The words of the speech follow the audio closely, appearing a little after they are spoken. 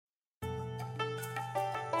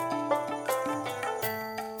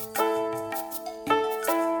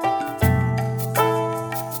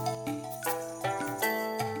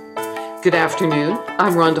Good afternoon.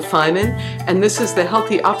 I'm Rhonda Fineman, and this is the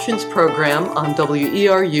Healthy Options program on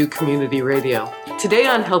WERU Community Radio. Today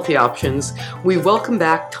on Healthy Options, we welcome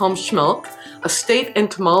back Tom Schmelk, a state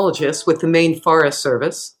entomologist with the Maine Forest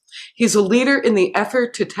Service. He's a leader in the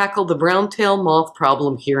effort to tackle the brown-tailed moth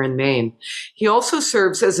problem here in Maine. He also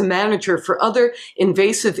serves as a manager for other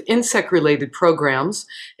invasive insect-related programs,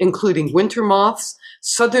 including winter moths,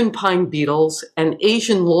 southern pine beetles, and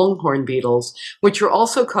Asian longhorn beetles, which are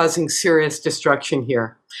also causing serious destruction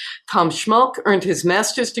here. Tom Schmelk earned his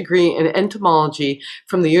master's degree in entomology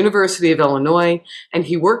from the University of Illinois, and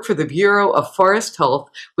he worked for the Bureau of Forest Health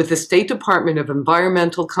with the State Department of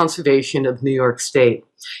Environmental Conservation of New York State.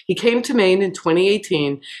 He came to Maine in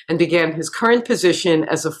 2018 and began his current position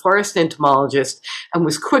as a forest entomologist and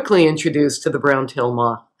was quickly introduced to the brown-tailed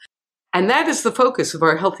moth. And that is the focus of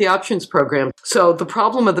our Healthy Options program. So the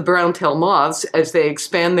problem of the brown-tailed moths as they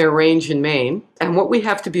expand their range in Maine, and what we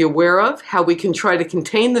have to be aware of, how we can try to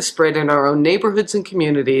contain the spread in our own neighborhoods and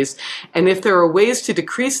communities, and if there are ways to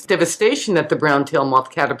decrease devastation that the brown-tailed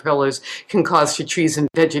moth caterpillars can cause to trees and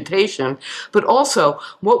vegetation, but also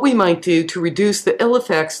what we might do to reduce the ill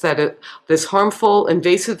effects that this harmful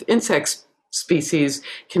invasive insect species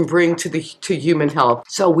can bring to human health.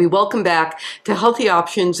 So we welcome back to Healthy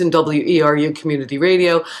Options in WERU Community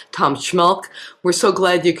Radio, Tom Schmelk. We're so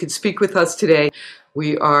glad you could speak with us today.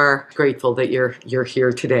 We are grateful that you're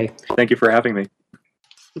here today. Thank you for having me.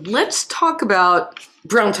 Let's talk about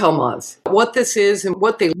brown-tailed moths, what this is and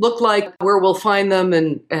what they look like, where we'll find them,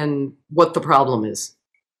 and what the problem is.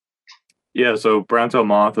 Yeah, so brown-tailed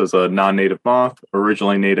moth is a non-native moth,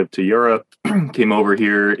 originally native to Europe, came over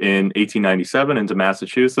here in 1897 into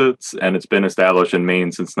Massachusetts, and it's been established in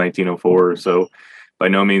Maine since 1904, so by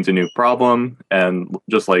no means a new problem. And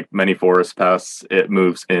just like many forest pests, it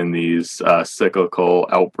moves in these cyclical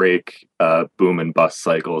outbreak boom and bust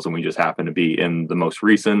cycles, and we just happen to be in the most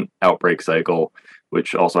recent outbreak cycle,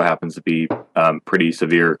 which also happens to be pretty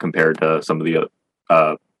severe compared to some of the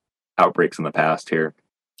outbreaks in the past here.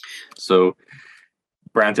 So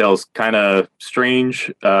brown-tail is kind of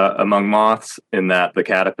strange among moths in that the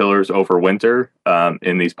caterpillars overwinter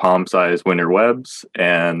in these palm-sized winter webs,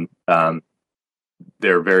 and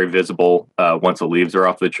they're very visible once the leaves are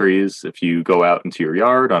off the trees. If you go out into your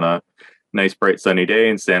yard on a nice, bright, sunny day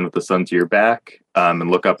and stand with the sun to your back and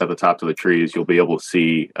look up at the tops of the trees, you'll be able to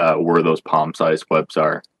see where those palm-sized webs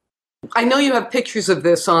are. I know you have pictures of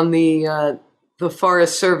this on the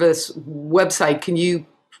Forest Service website. Can you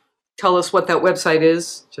tell us what that website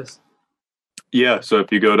is? Yeah, so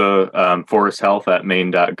if you go to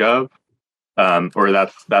foresthealth@maine.gov, or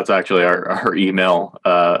that's actually our email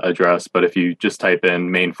address, but if you just type in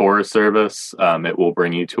Maine Forest Service, it will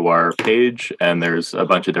bring you to our page, and there's a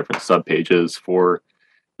bunch of different subpages for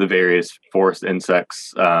the various forest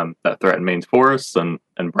insects that threaten Maine's forests, and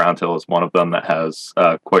brown-tail is one of them that has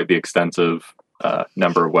quite the extensive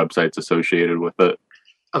number of websites associated with it.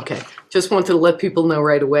 Okay, just wanted to let people know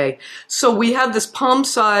right away. So we have this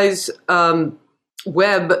palm-size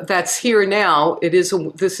web that's here now.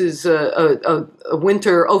 This is a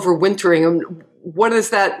winter overwintering. What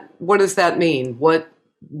does that mean?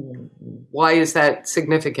 Why is that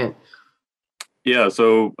significant? Yeah,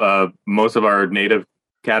 so most of our native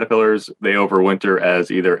caterpillars, they overwinter as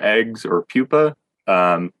either eggs or pupa.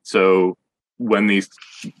 So when these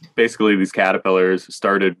caterpillars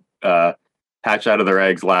started hatched out of their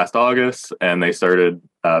eggs last August, and they started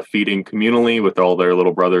feeding communally with all their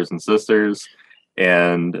little brothers and sisters,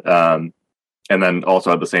 and then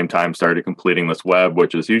also at the same time started completing this web,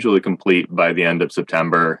 which is usually complete by the end of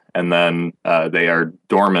September, and then they are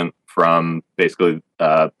dormant from basically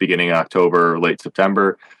beginning October, late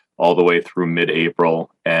September, all the way through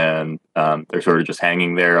mid-April, and they're sort of just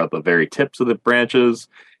hanging there at the very tips of the branches,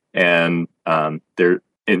 and they're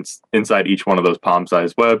inside each one of those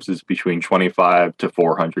palm-sized webs is between 25 to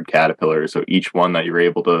 400 caterpillars. So each one that you're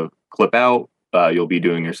able to clip out, you'll be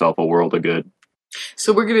doing yourself a world of good.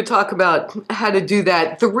 So we're going to talk about how to do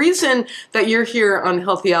that. The reason that you're here on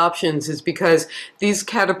Healthy Options is because these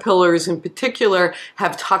caterpillars in particular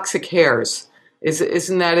have toxic hairs.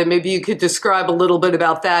 Isn't that it? Maybe you could describe a little bit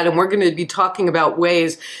about that. And we're going to be talking about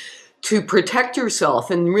ways to protect yourself,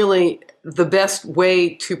 and really the best way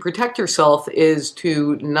to protect yourself is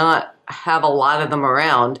to not have a lot of them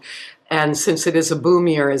around. And since it is a boom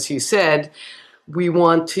year, as you said, we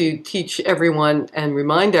want to teach everyone and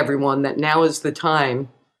remind everyone that now is the time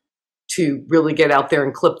to really get out there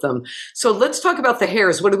and clip them. So let's talk about the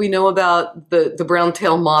hairs. What do we know about the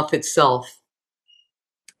brown-tailed moth itself?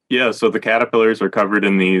 Yeah, so the caterpillars are covered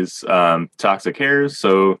in these toxic hairs.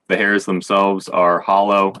 So the hairs themselves are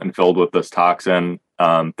hollow and filled with this toxin.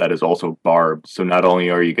 that is also barbed. So not only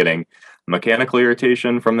are you getting mechanical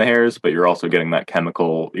irritation from the hairs, but you're also getting that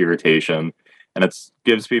chemical irritation. And it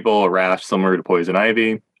gives people a rash similar to poison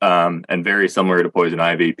ivy, and very similar to poison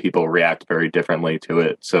ivy. People react very differently to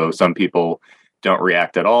it. So some people don't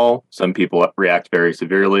react at all. Some people react very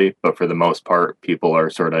severely, but for the most part, people are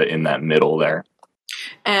sort of in that middle there.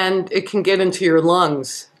 And it can get into your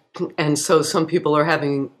lungs. And so some people are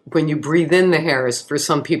having, when you breathe in the hairs, for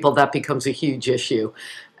some people that becomes a huge issue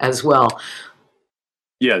as well.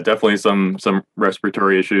 Yeah, definitely some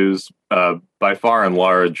respiratory issues. By far and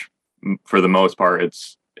large, for the most part,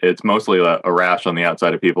 it's mostly a rash on the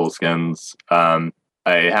outside of people's skins. I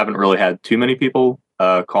haven't really had too many people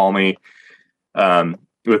call me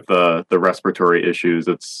with the respiratory issues.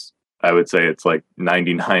 I would say it's like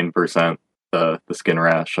 99% the skin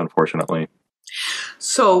rash, unfortunately.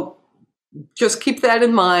 So just keep that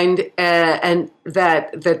in mind, and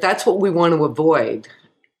that's what we want to avoid.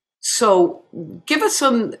 So give us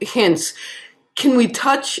some hints. Can we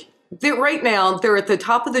touch? Right now, they're at the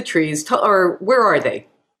top of the trees, or where are they?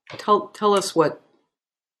 Tell us what.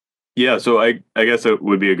 Yeah, so I guess it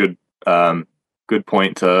would be a good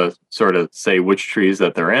point to sort of say which trees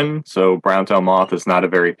that they're in. So brown-tailed moth is not a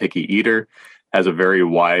very picky eater, has a very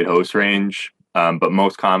wide host range, but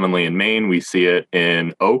most commonly in Maine, we see it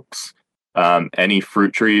in oaks, any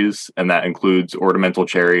fruit trees, and that includes ornamental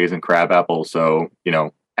cherries and crab apples. So,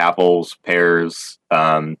 apples, pears,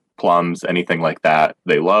 plums, anything like that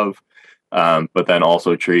they love. But then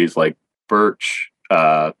also trees like birch,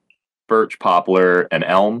 poplar, and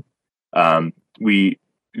elm. We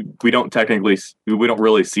don't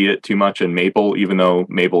really see it too much in maple, even though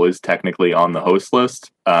maple is technically on the host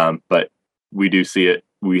list. But we do see it.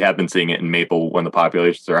 We have been seeing it in maple when the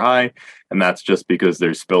populations are high, and that's just because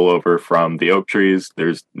there's spillover from the oak trees.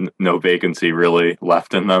 There's no vacancy really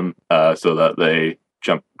left in them, so that they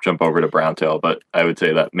jump over to browntail. But I would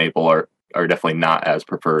say that maple are definitely not as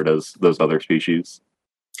preferred as those other species.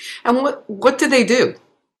 And what do they do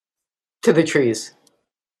to the trees?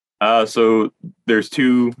 So there's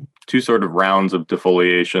two sort of rounds of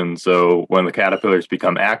defoliation. So when the caterpillars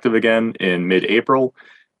become active again in mid-April,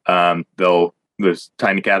 those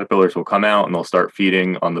tiny caterpillars will come out and they'll start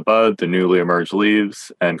feeding on the bud, the newly emerged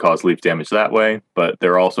leaves, and cause leaf damage that way. But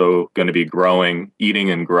they're also going to be eating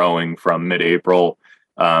and growing from mid-April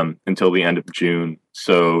until the end of June.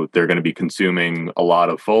 So they're going to be consuming a lot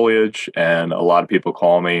of foliage, and a lot of people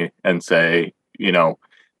call me and say,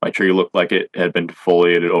 my tree looked like it had been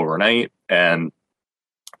defoliated overnight, and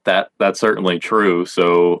that's certainly true.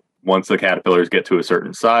 So once the caterpillars get to a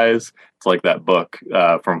certain size, it's like that book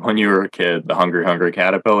from when you were a kid, The Hungry, Hungry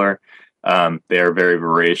Caterpillar. They are very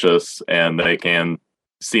voracious, and they can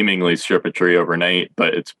seemingly strip a tree overnight,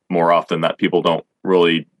 but it's more often that people don't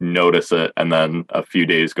really notice it, and then a few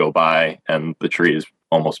days go by and the tree is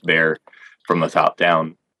almost bare from the top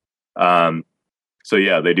down. So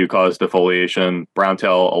yeah, they do cause defoliation.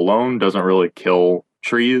 Browntail alone doesn't really kill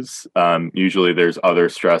trees. Usually there's other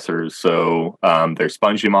stressors. So there's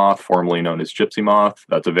spongy moth, formerly known as gypsy moth.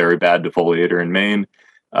 That's a very bad defoliator in Maine.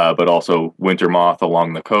 But also winter moth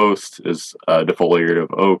along the coast is a defoliator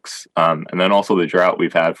of oaks. And then also the drought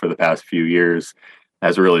we've had for the past few years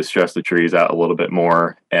has really stressed the trees out a little bit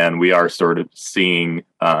more. And we are sort of seeing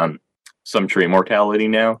some tree mortality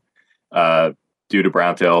now due to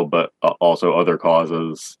browntail, but also other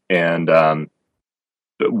causes. And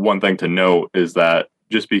one thing to note is that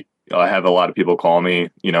I have a lot of people call me,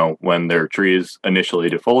 when their tree is initially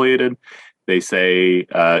defoliated, they say,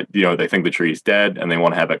 they think the tree is dead and they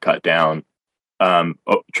want to have it cut down.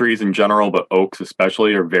 Trees in general, but oaks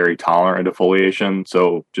especially, are very tolerant of defoliation.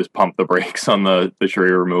 So just pump the brakes on the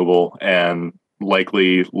tree removal, and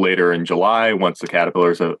likely later in July, once the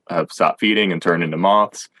caterpillars have stopped feeding and turned into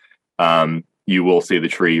moths, you will see the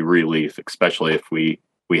tree re-leaf, especially if we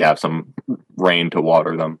have some rain to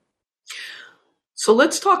water them. So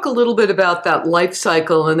let's talk a little bit about that life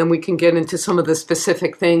cycle, and then we can get into some of the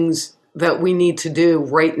specific things that we need to do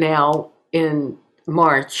right now in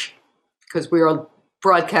March, because we are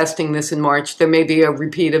broadcasting this in March. There may be a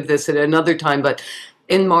repeat of this at another time, but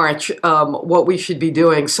in March, what we should be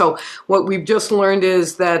doing. So what we've just learned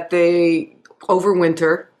is that they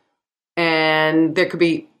overwinter, and there could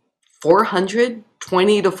be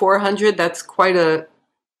 420 to 400. That's quite a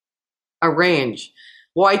range.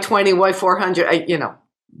 Why 20? Why 400?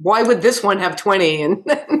 Why would this one have 20? And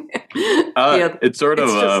it's sort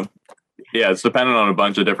of it's dependent on a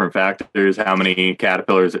bunch of different factors. How many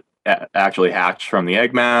caterpillars actually hatch from the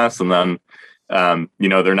egg mass, and then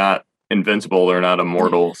they're not invincible, they're not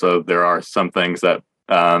immortal. So there are some things that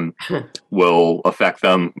will affect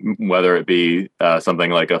them, whether it be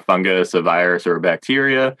something like a fungus, a virus, or a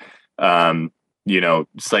bacteria.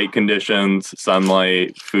 Site conditions,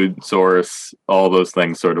 sunlight, food source, all those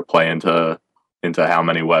things sort of play into how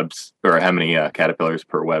many webs or how many caterpillars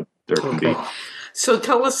per web there can be. So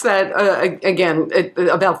tell us that again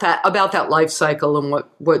about that life cycle and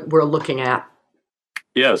what we're looking at.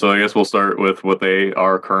 Yeah, so I guess we'll start with what they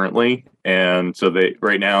are currently. And so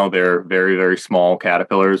right now they're very, very small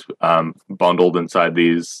caterpillars bundled inside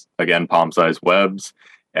these, again, palm-sized webs.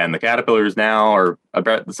 And the caterpillars now are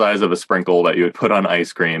about the size of a sprinkle that you would put on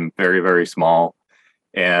ice cream, very, very small.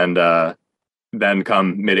 And then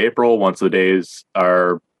come mid-April, once the days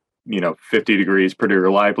are 50 degrees pretty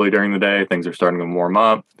reliably during the day, things are starting to warm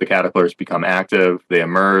up. The caterpillars become active. They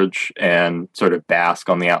emerge and sort of bask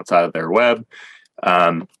on the outside of their web.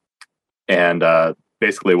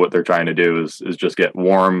 Basically what they're trying to do is just get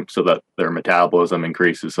warm so that their metabolism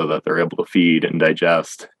increases so that they're able to feed and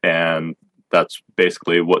digest. And that's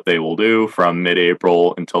basically what they will do from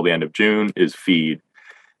mid-April until the end of June is feed.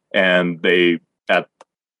 And they,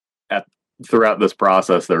 throughout this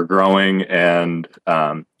process, they're growing and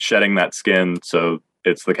shedding that skin. So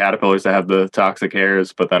it's the caterpillars that have the toxic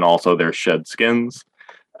hairs, but then also their shed skins.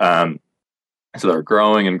 So they're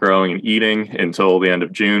growing and growing and eating until the end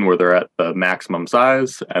of June, where they're at the maximum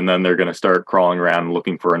size. And then they're going to start crawling around and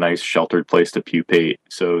looking for a nice sheltered place to pupate.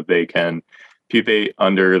 So they can pupate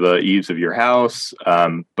under the eaves of your house,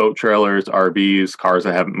 boat trailers, RVs, cars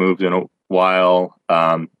that haven't moved in a while,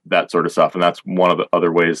 that sort of stuff. And that's one of the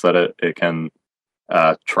other ways that it can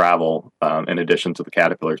travel, in addition to the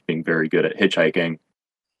caterpillars being very good at hitchhiking.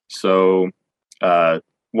 So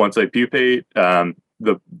once they pupate,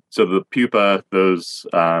 the pupa, those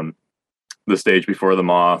the stage before the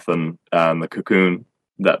moth and the cocoon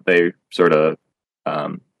that they sort of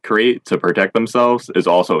create to protect themselves is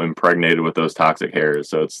also impregnated with those toxic hairs.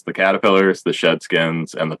 So it's the caterpillars, the shed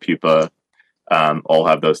skins, and the pupa all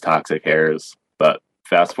have those toxic hairs. But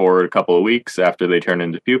fast forward a couple of weeks after they turn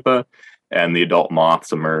into pupa, and the adult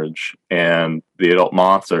moths emerge. And the adult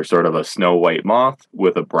moths are sort of a snow white moth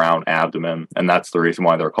with a brown abdomen, and that's the reason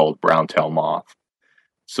why they're called brown tail moth.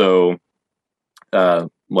 So,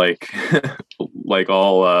 like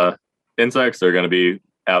all insects, they're going to be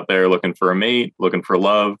out there looking for a mate, looking for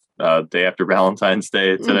love. Day after Valentine's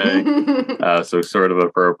Day today, so sort of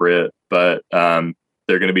appropriate. But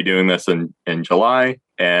they're going to be doing this in July.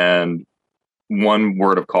 And one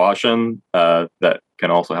word of caution that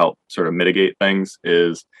can also help sort of mitigate things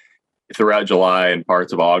is throughout July and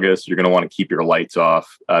parts of August, you're going to want to keep your lights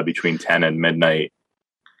off between 10 and midnight.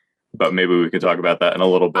 But maybe we can talk about that in a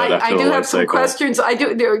little bit. I do have some questions. I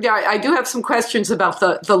do have some questions about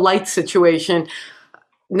the light situation.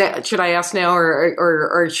 Should I ask now,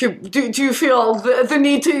 or do you feel the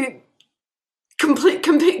need to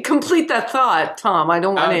complete that thought, Tom? I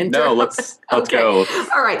don't want to interrupt. No, let's go.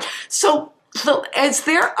 All right. So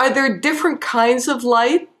are there different kinds of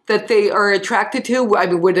light that they are attracted to? I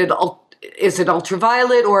mean, is it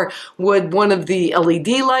ultraviolet, or would one of the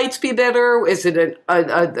LED lights be better? Is it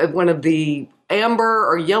one of the amber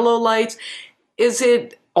or yellow lights? Is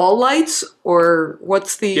it all lights, or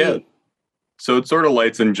what's the... Yeah. So it's sort of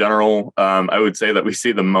lights in general. I would say that we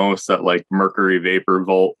see the most at like mercury vapor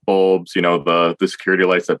bulbs, the security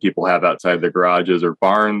lights that people have outside their garages or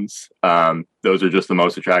barns. Those are just the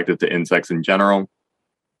most attractive to insects in general.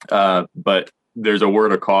 But there's a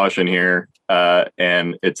word of caution here,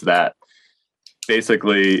 and it's that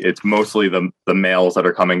basically it's mostly the males that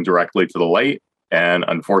are coming directly to the light. And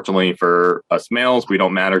unfortunately for us males, we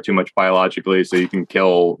don't matter too much biologically. So you can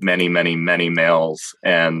kill many, many, many males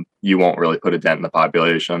and you won't really put a dent in the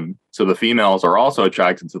population. So the females are also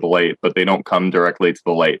attracted to the light, but they don't come directly to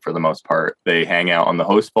the light for the most part. They hang out on the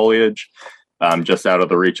host foliage, just out of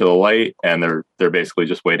the reach of the light. And they're basically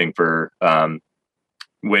just waiting to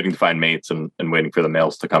find mates and waiting for the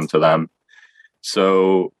males to come to them.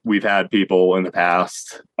 So we've had people in the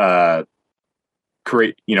past,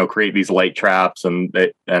 create these light traps and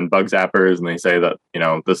bug zappers, and they say that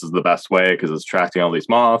this is the best way because it's attracting all these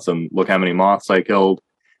moths, and look how many moths I killed.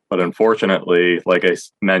 But unfortunately, like I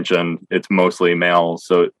mentioned, it's mostly males,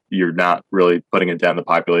 so you're not really putting a dent in the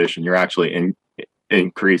population. You're actually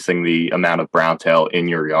increasing the amount of brown tail in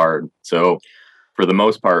your yard. So for the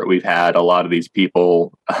most part, we've had a lot of these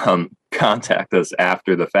people contact us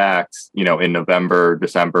after the fact, in November,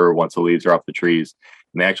 December, once the leaves are off the trees.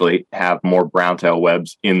 And they actually have more brown tail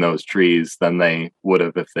webs in those trees than they would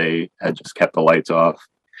have if they had just kept the lights off.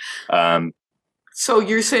 So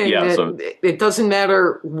you're saying it doesn't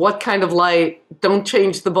matter what kind of light, don't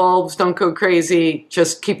change the bulbs, don't go crazy,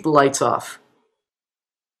 just keep the lights off.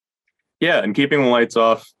 Yeah, and keeping the lights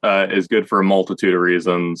off is good for a multitude of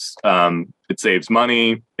reasons. It saves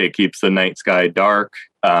money, it keeps the night sky dark,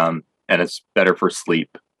 and it's better for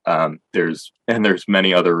sleep. There's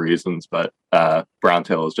many other reasons, but brown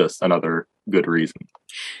tail is just another good reason.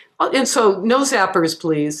 And so, no zappers,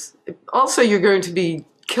 please. Also, you're going to be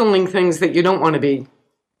killing things that you don't want to be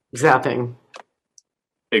zapping.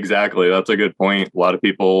 Exactly. That's a good point. A lot of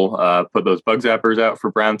people put those bug zappers out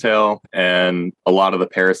for brown tail, and a lot of the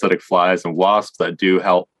parasitic flies and wasps that do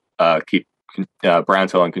help keep brown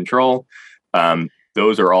tail in control,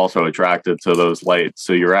 those are also attracted to those lights.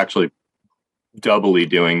 So you're actually doubly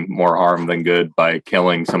doing more harm than good by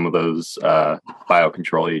killing some of those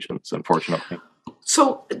biocontrol agents, unfortunately.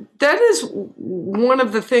 So that is one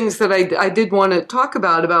of the things that I did want to talk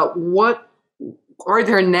about what are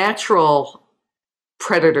there natural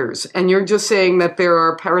predators, and you're just saying that there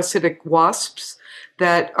are parasitic wasps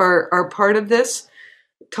that are part of this.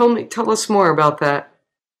 Tell us more about that.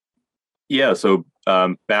 Yeah, so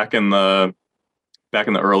back in the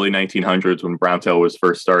early 1900s, when brown tail was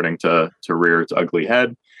first starting to rear its ugly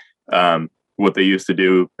head, what they used to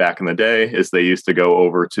do back in the day is they used to go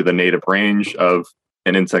over to the native range of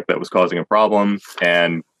an insect that was causing a problem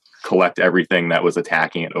and collect everything that was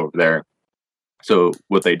attacking it over there. So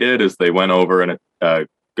what they did is they went over and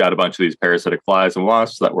got a bunch of these parasitic flies and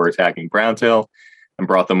wasps that were attacking brown tail and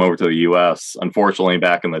brought them over to the U.S. Unfortunately,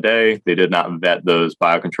 back in the day, they did not vet those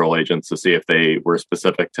biocontrol agents to see if they were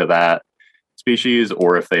specific to that species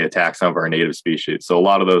or if they attacked some of our native species. So a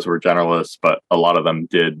lot of those were generalists, but a lot of them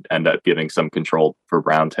did end up giving some control for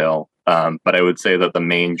brown tail. But I would say that the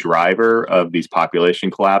main driver of these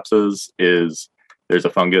population collapses is there's a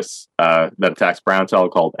fungus that attacks brown tail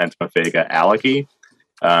called Entomophaga allici.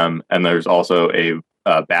 And there's also a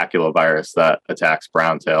baculovirus that attacks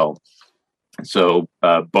brown tail. So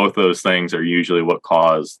both those things are usually what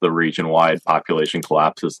cause the region-wide population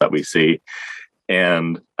collapses that we see.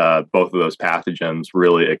 And both of those pathogens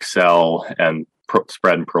really excel and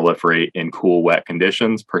spread and proliferate in cool, wet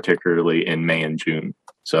conditions, particularly in May and June.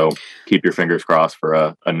 So keep your fingers crossed for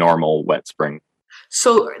a normal wet spring.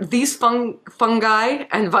 So these fungi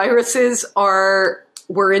and viruses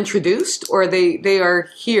were introduced, or they are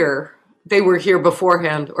here? They were here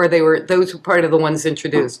beforehand, or those were part of the ones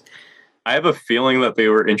introduced? I have a feeling that they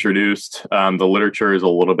were introduced. The literature is a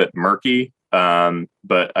little bit murky,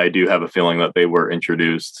 but I do have a feeling that they were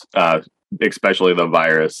introduced, especially the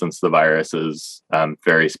virus, since the virus is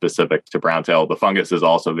very specific to brown tail. The fungus is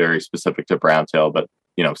also very specific to brown tail, but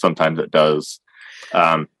sometimes it does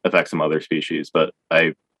affect some other species. But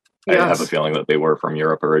I have a feeling that they were from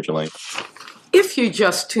Europe originally. If you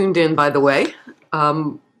just tuned in, by the way,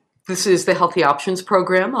 this is the Healthy Options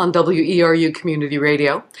program on WERU Community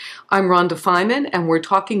Radio. I'm Rhonda Feiman, and we're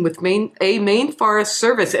talking with Maine Forest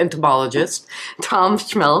Service entomologist, Tom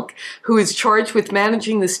Schmelk, who is charged with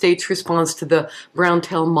managing the state's response to the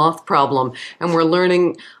brown-tailed moth problem. And we're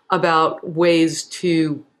learning about ways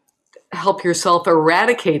to help yourself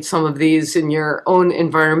eradicate some of these in your own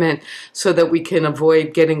environment so that we can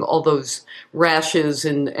avoid getting all those rashes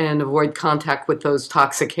and avoid contact with those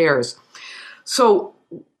toxic hairs. So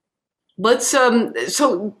let's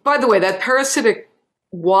so by the way, that parasitic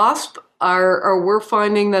wasp, we're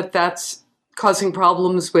finding that that's causing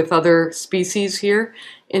problems with other species here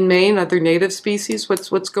in Maine, other native species.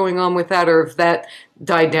 What's going on with that, or if that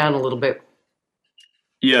died down a little bit?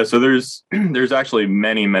 Yeah, so there's actually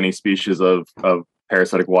many species of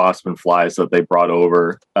parasitic wasp and flies that they brought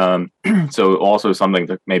over. So also something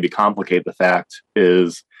to maybe complicate the fact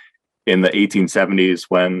is in the 1870s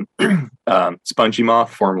when spongy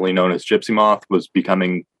moth, formerly known as gypsy moth, was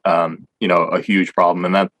becoming a huge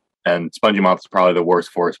problem, and spongy moth is probably the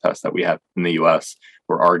worst forest pest that we have in the U.S.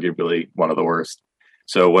 Or arguably one of the worst.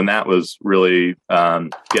 So when that was really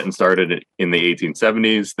getting started in the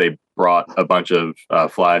 1870s, they brought a bunch of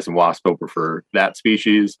flies and wasps over for that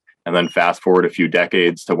species. And then fast forward a few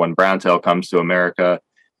decades to when brown tail comes to America.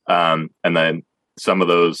 And then some of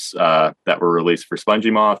those that were released for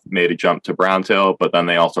spongy moth made a jump to brown tail, but then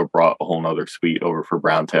they also brought a whole nother suite over for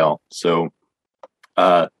brown tail. So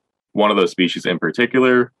one of those species in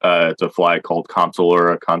particular, it's a fly called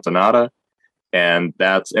Compsoglypha continata. And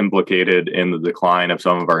that's implicated in the decline of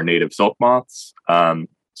some of our native silk moths.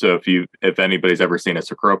 So if anybody's ever seen a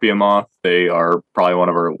Cecropia moth, they are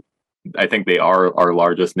probably I think they are our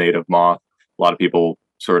largest native moth. A lot of people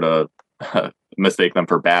sort of mistake them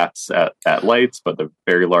for bats at lights, but they're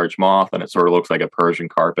very large moth, and it sort of looks like a Persian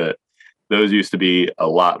carpet. Those used to be a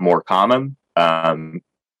lot more common, and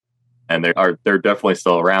they're definitely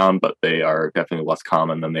still around, but they are definitely less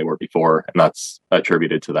common than they were before, and that's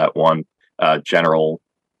attributed to that one general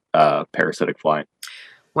parasitic fly.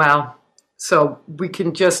 Wow. So we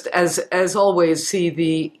can just, as always, see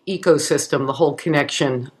the ecosystem, the whole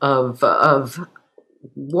connection of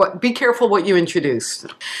what. Be careful what you introduce.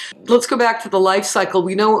 Let's go back to the life cycle.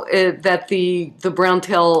 We know that the brown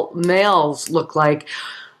tail males look like.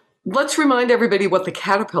 Let's remind everybody what the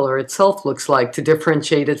caterpillar itself looks like to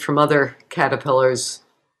differentiate it from other caterpillars.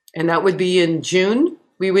 And that would be in June.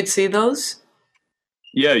 We would see those.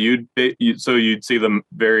 Yeah, you'd see them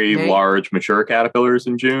very May. large, mature caterpillars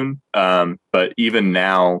in June. But even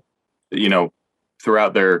now,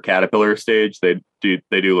 throughout their caterpillar stage, they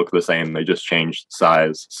do look the same. They just change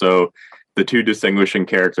size. So the two distinguishing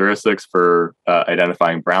characteristics for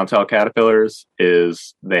identifying brown tail caterpillars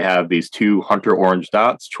is they have these two hunter orange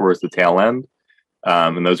dots towards the tail end,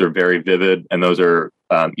 and those are very vivid. And those are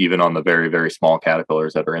even on the very, very small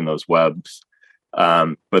caterpillars that are in those webs.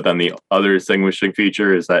 But then the other distinguishing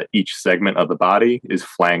feature is that each segment of the body is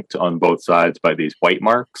flanked on both sides by these white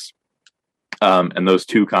marks. And those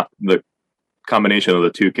the combination of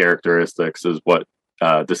the two characteristics is what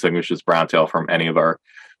distinguishes brown tail from any of our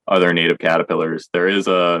other native caterpillars. There is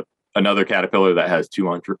another caterpillar that has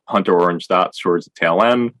two hunter orange dots towards the tail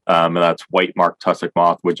end, and that's white marked tussock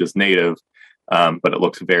moth, which is native, but it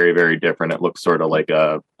looks very, very different. It looks sort of like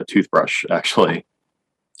a toothbrush, actually.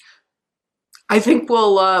 I think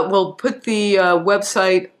we'll put the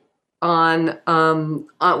website on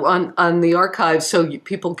the archive so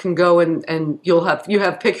people can go and you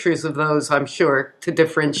have pictures of those, I'm sure, to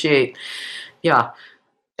differentiate. Yeah,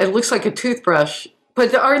 it looks like a toothbrush,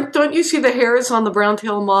 but don't you see the hairs on the brown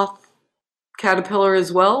tail moth caterpillar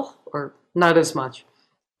as well, or not as much?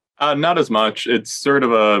 Not as much. It's sort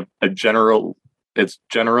of a general. It's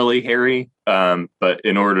generally hairy, but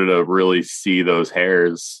in order to really see those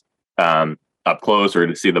hairs up close or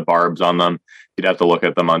to see the barbs on them, you'd have to look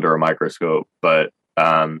at them under a microscope. But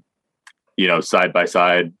side by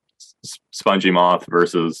side, spongy moth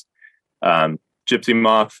versus gypsy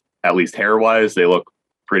moth, at least hair wise, they look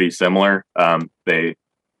pretty similar. They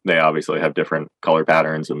obviously have different color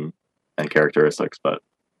patterns and characteristics, but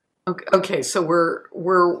okay. So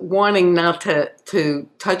we're wanting not to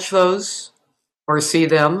touch those or see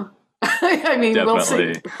them. I mean,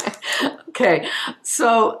 definitely. We'll see. Okay,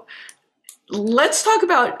 so let's talk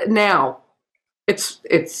about now.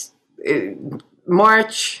 It's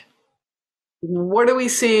March. What are we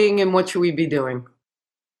seeing and what should we be doing?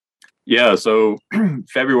 Yeah, so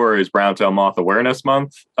February is Brown Tail Moth Awareness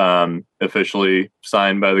Month, officially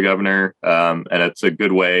signed by the governor, and it's a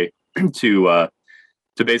good way to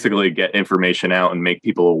basically get information out and make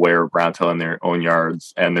people aware of brown tail in their own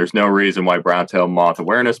yards. And there's no reason why Brown Tail Moth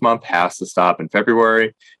Awareness Month has to stop in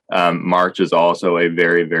February. March is also a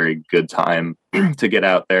very, very good time to get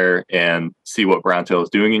out there and see what brown tail is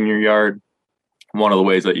doing in your yard. One of the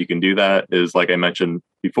ways that you can do that is, like I mentioned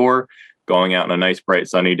before, going out on a nice, bright,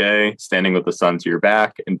 sunny day, standing with the sun to your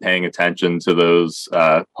back, and paying attention to those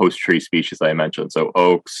host tree species that I mentioned. So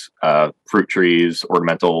oaks, fruit trees,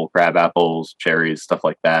 ornamental crab apples, cherries, stuff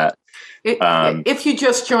like that. If you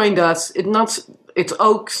just joined us, it's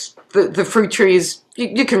oaks, the fruit trees.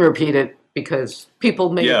 You can repeat it because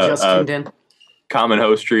people may have just tuned in. Common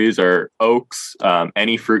host trees are oaks,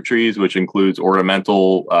 any fruit trees, which includes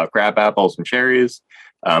ornamental crab apples and cherries.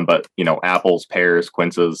 But apples, pears,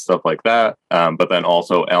 quinces, stuff like that. But then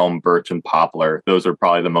also elm, birch, and poplar. Those are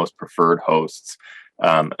probably the most preferred hosts,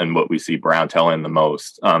 and what we see brown tail in the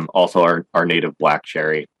most. Also our native black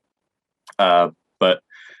cherry. But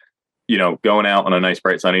going out on a nice,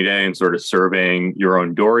 bright, sunny day and sort of surveying your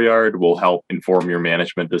own dooryard will help inform your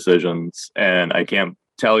management decisions. And I can't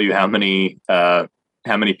tell you how many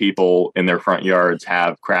people in their front yards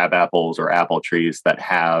have crab apples or apple trees that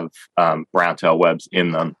have brown tail webs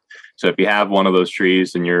in them. So if you have one of those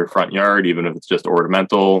trees in your front yard, even if it's just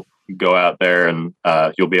ornamental, go out there and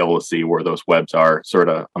you'll be able to see where those webs are, sort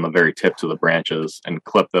of on the very tips of the branches, and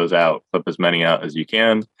clip those out. Clip as many out as you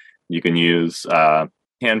can. You can use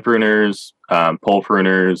hand pruners, pole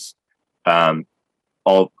pruners,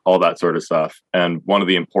 all that sort of stuff. And one of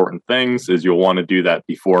the important things is you'll want to do that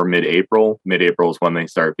before mid-April. Mid-April is when they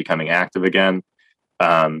start becoming active again.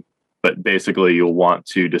 But basically, you'll want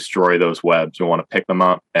to destroy those webs. You'll want to pick them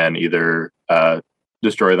up and either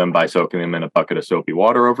destroy them by soaking them in a bucket of soapy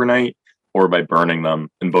water overnight or by burning them.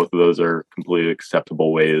 And both of those are completely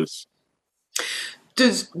acceptable ways.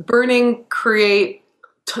 Does burning create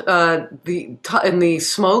the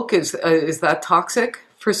smoke? Is that toxic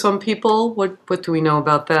for some people? What do we know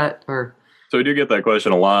about that? Or so we do get that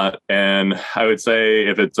question a lot, and I would say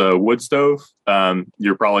if it's a wood stove,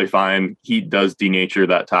 you're probably fine. Heat does denature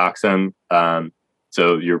that toxin.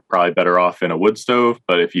 So you're probably better off in a wood stove.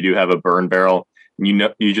 But if you do have a burn barrel,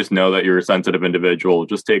 you just know that you're a sensitive individual,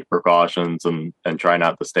 just take precautions and try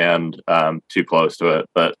not to stand too close to it.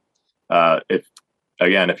 But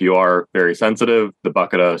if you are very sensitive, the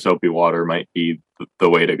bucket of soapy water might be the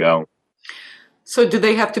way to go. So do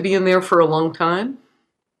they have to be in there for a long time?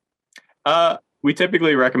 We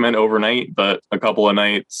typically recommend overnight, but a couple of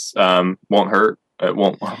nights won't hurt. It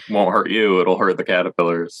won't hurt you. It'll hurt the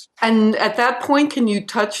caterpillars. And at that point, can you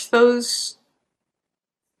touch those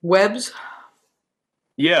webs?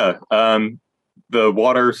 Yeah. The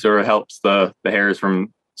water sort of helps the hairs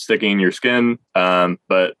from sticking in your skin.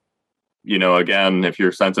 But, again, if you're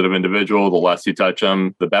a sensitive individual, the less you touch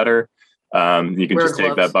them, the better. You can just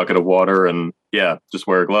take that bucket of water and, just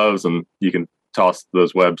wear gloves, and you can toss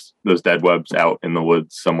those dead webs out in the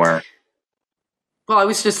woods somewhere. Well, I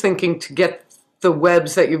was just thinking to get the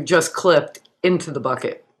webs that you've just clipped into the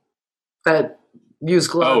bucket. That use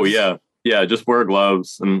gloves. Oh, yeah. Yeah, just wear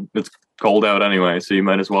gloves, and it's cold out anyway, so you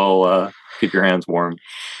might as well keep your hands warm.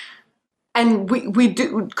 And we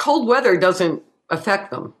do, cold weather doesn't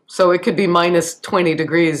affect them. So it could be minus 20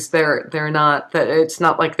 degrees. They're not, that it's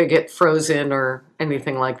not like they get frozen or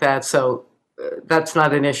anything like that. So that's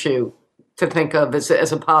not an issue to think of as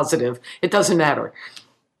a positive. It doesn't matter.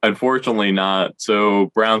 Unfortunately not.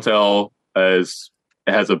 So browntail has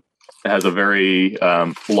a very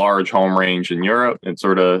large home range in Europe, and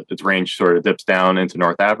its range sort of dips down into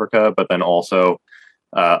North Africa, but then also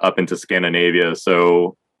up into Scandinavia.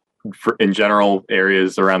 So in general,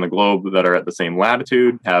 areas around the globe that are at the same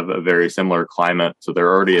latitude have a very similar climate. So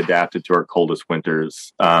they're already adapted to our coldest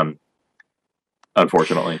winters,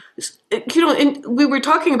 unfortunately. And we were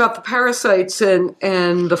talking about the parasites and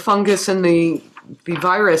the fungus and the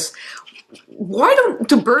virus. Why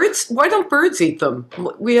don't birds eat them?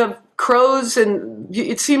 We have crows, and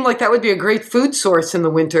it seemed like that would be a great food source in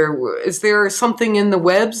the winter. Is there something in the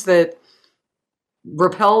webs that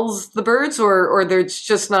repels the birds, or they're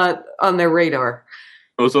just not on their radar?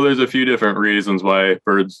 Well, so there's a few different reasons why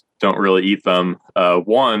birds don't really eat them.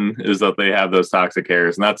 One is that they have those toxic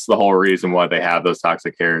hairs, and that's the whole reason why they have those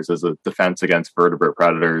toxic hairs, as a defense against vertebrate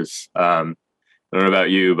predators. I don't know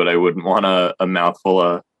about you, but I wouldn't want a mouthful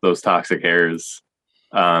of those toxic hairs.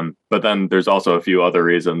 But then there's also a few other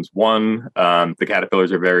reasons. One, the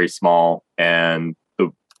caterpillars are very small, and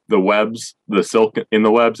the silk in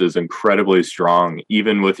the webs is incredibly strong.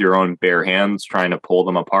 Even with your own bare hands, trying to pull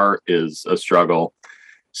them apart is a struggle.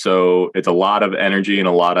 So it's a lot of energy and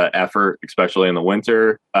a lot of effort, especially in the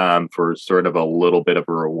winter, for sort of a little bit of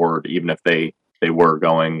a reward, even if they were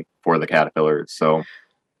going for the caterpillars. So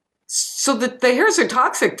the hairs are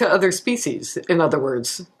toxic to other species, in other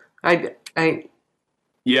words.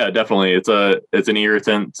 Yeah, definitely. It's an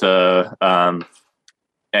irritant to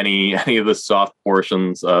any of the soft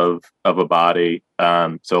portions of a body.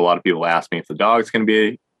 So a lot of people ask me if the dog's can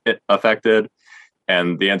be affected,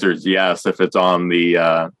 and the answer is yes. If it's on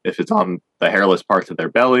the hairless parts of their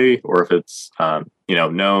belly, or if it's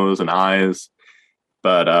nose and eyes.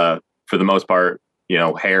 But for the most part,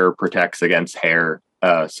 hair protects against hair.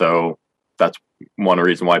 So that's one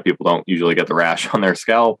reason why people don't usually get the rash on their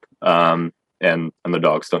scalp, and the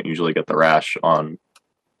dogs don't usually get the rash on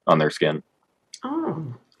their skin.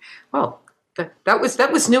 Oh, well,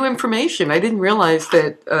 that was new information. I didn't realize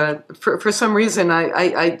that. For some reason,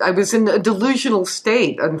 I was in a delusional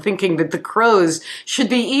state. I'm thinking that the crows should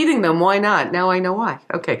be eating them. Why not? Now I know why.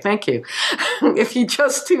 Okay, thank you. If you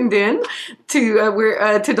just tuned in to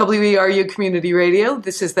WERU Community Radio,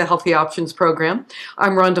 this is the Healthy Options Program.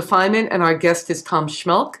 I'm Rhonda Feiman, and our guest is Tom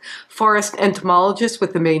Schmelk, forest entomologist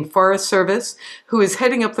with the Maine Forest Service, who is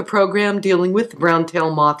heading up the program dealing with the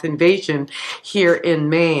brown-tailed moth invasion here in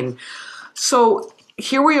Maine. So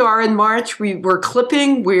here we are in March. We're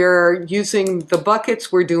clipping. We're using the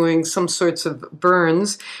buckets. We're doing some sorts of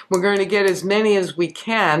burns. We're going to get as many as we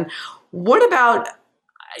can. What about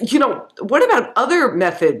other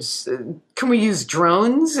methods? Can we use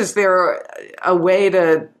drones? Is there a way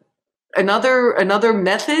to another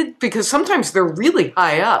method? Because sometimes they're really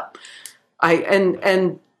high up.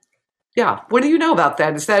 What do you know about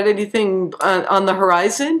that? Is that anything on the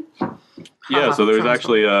horizon? Yeah, so there's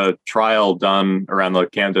actually a trial done around the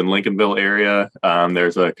Camden-Lincolnville area.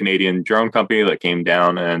 There's a Canadian drone company that came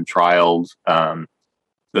down and trialed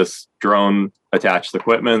this drone attached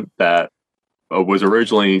equipment that was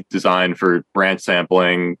originally designed for branch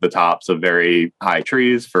sampling the tops of very high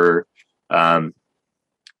trees for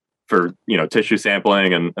tissue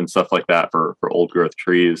sampling and stuff like that for old growth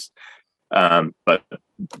trees. But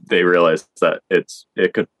they realized that it's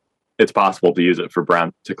possible to use it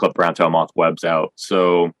to clip brown-tailed moth webs out.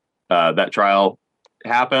 So that trial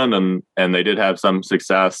happen, and they did have some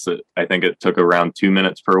success. I think it took around 2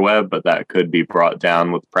 minutes per web, but that could be brought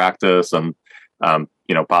down with practice and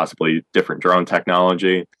possibly different drone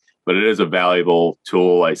technology. But it is a valuable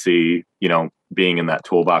tool. I see, being in that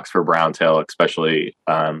toolbox for browntail, especially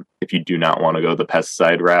if you do not want to go the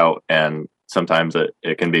pesticide route. And sometimes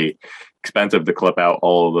it can be expensive to clip out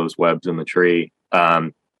all of those webs in the tree.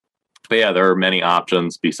 But yeah, there are many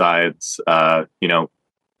options besides,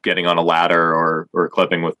 getting on a ladder or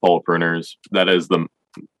clipping with pole pruners. That is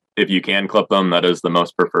if you can clip them, that is the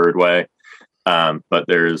most preferred way. But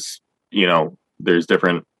there's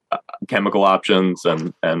different chemical options,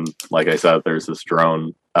 and like I said, there's this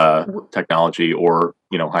drone technology, or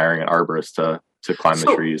hiring an arborist to climb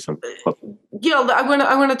the trees and clip. Yeah, I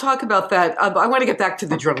want to talk about that. I want to get back to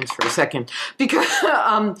the drones for a second, because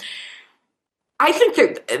I think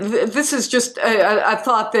that this is just a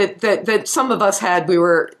thought that some of us had. We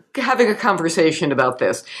were having a conversation about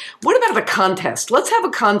this. What about a contest? Let's have a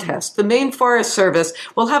contest. The Maine Forest Service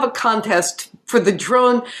will have a contest for the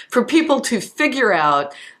drone, for people to figure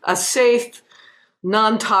out a safe,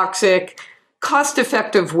 non-toxic,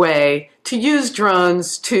 cost-effective way to use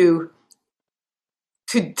drones to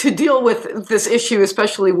deal with this issue,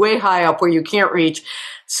 especially way high up where you can't reach.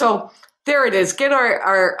 So there it is. Get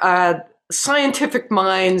our scientific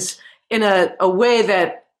minds in a way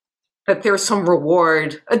that there's some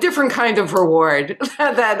reward, a different kind of reward,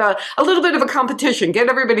 that a little bit of a competition. Get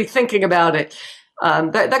everybody thinking about it.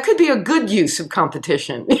 That could be a good use of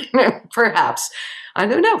competition, perhaps. I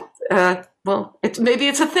don't know. Well, maybe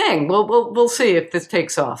it's a thing. We'll see if this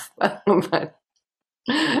takes off. But,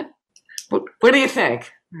 what do you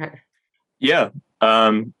think? Yeah,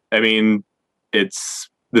 it's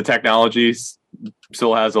the technology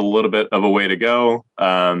still has a little bit of a way to go,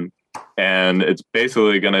 and it's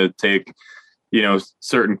basically going to take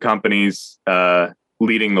certain companies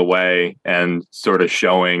leading the way and sort of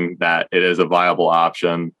showing that it is a viable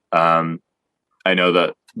option. I know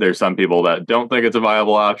that there's some people that don't think it's a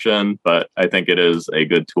viable option, but I think it is a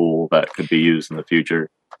good tool that could be used in the future.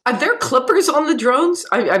 Are there clippers on the drones?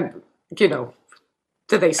 Do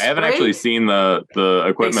they spray? I haven't actually seen the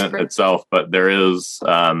equipment itself, but there is,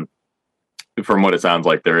 from what it sounds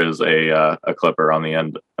like, there is a clipper on the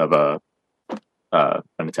end of an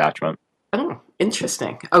attachment. Oh,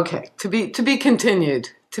 interesting. Okay, to be continued.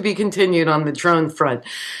 To be continued on the drone front.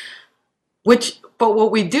 But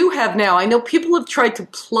what we do have now, I know people have tried to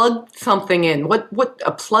plug something in.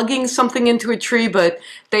 Plugging something into a tree, but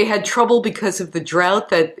they had trouble because of the drought.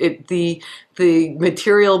 That the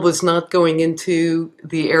material was not going into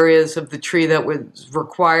the areas of the tree that was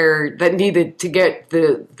required, that needed to get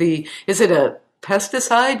the. Is it a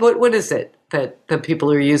pesticide? What is it that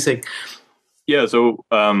people are using? Yeah, so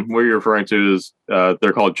what you're referring to is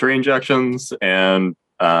they're called tree injections, and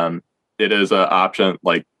it is an option.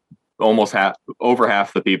 Like almost over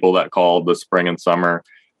half the people that called this spring and summer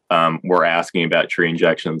were asking about tree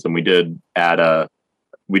injections, and we did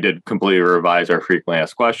completely revise our frequently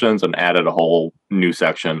asked questions and added a whole new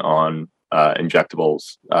section on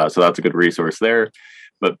injectables. So that's a good resource there.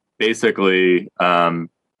 But basically,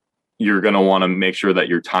 you're going to want to make sure that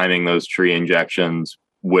you're timing those tree injections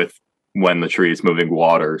with when the tree is moving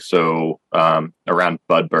water. So around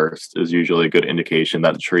bud burst is usually a good indication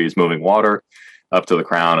that the tree is moving water up to the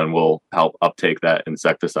crown and will help uptake that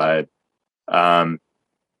insecticide. Probably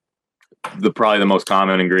the most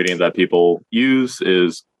common ingredient that people use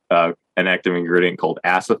is an active ingredient called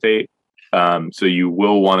acephate. So you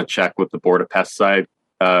will want to check with the Board of Pesticide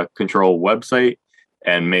Control website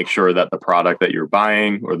and make sure that the product that you're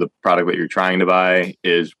buying or the product that you're trying to buy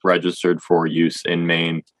is registered for use in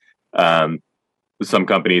Maine. Some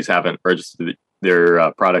companies haven't registered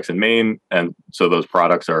their products in Maine, and so those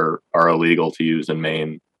products are illegal to use in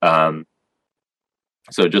Maine.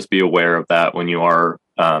 So just be aware of that when you are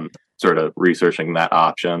sort of researching that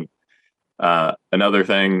option. Another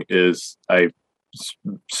thing is, I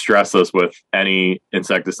stress this with any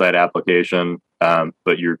insecticide application,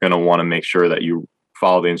 but you're going to want to make sure that you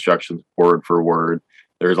follow the instructions word for word.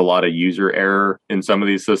 There's a lot of user error in some of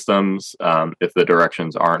these systems if the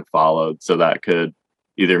directions aren't followed. So that could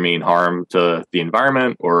either mean harm to the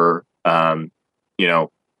environment or,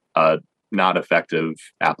 not effective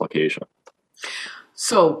application.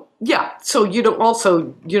 So you don't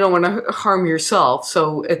want to harm yourself.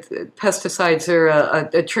 So pesticides are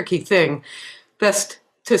a tricky thing. Best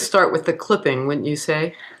to start with the clipping, wouldn't you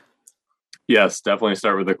say? Yes, definitely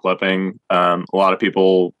start with the clipping. A lot of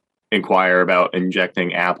people inquire about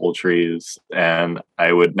injecting apple trees, and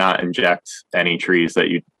I would not inject any trees that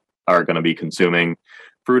you are going to be consuming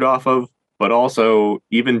fruit off of. But also,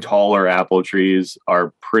 even taller apple trees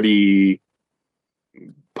are pretty,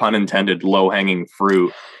 pun intended, low-hanging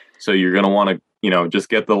fruit. So you're going to want to, just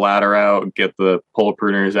get the ladder out, get the pole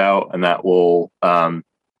pruners out, and that will,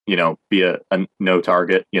 be a no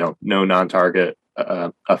target, no non-target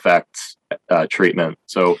effects treatment.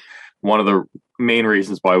 So one of the main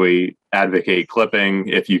reasons why we advocate clipping,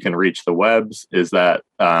 if you can reach the webs, is that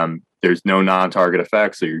there's no non-target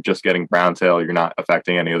effects. So you're just getting brown tail. You're not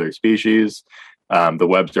affecting any other species. The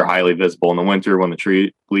webs are highly visible in the winter when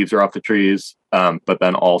the leaves are off the trees. But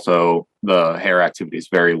then also the hair activity is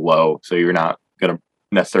very low. So you're not going to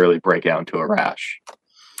necessarily break out into a rash.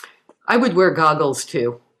 I would wear goggles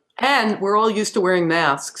too. And we're all used to wearing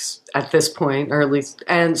masks at this point, or at least,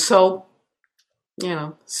 and so,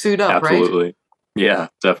 suit up, right? Absolutely. Yeah,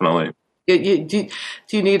 definitely. Do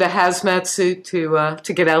you need a hazmat suit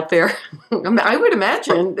to get out there? I would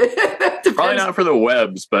imagine. Probably not for the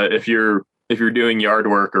webs, but if you're doing yard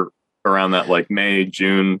work or around that like May,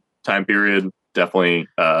 June time period, definitely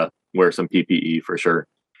wear some PPE for sure.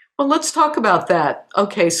 Well, let's talk about that.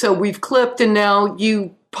 Okay, so we've clipped, and now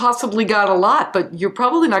you possibly got a lot, but you're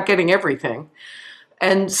probably not getting everything.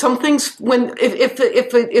 And some things,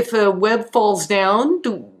 if a web falls down,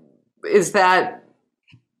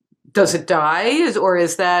 does it die, or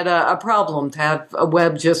is that a problem to have a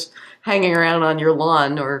web just hanging around on your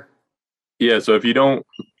lawn? Or yeah, so if you don't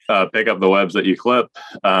pick up the webs that you clip,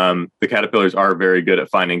 the caterpillars are very good at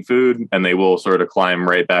finding food, and they will sort of climb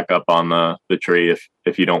right back up on the tree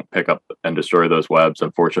if you don't pick up and destroy those webs,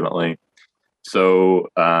 unfortunately. So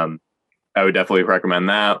I would definitely recommend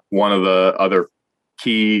that. One of the other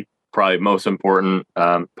key, probably most important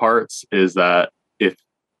parts is that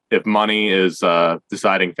if money is a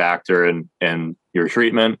deciding factor in your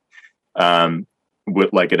treatment,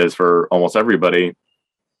 like it is for almost everybody,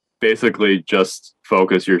 basically just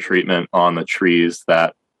focus your treatment on the trees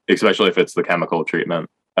that, especially if it's the chemical treatment,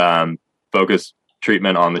 focus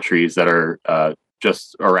treatment on the trees that are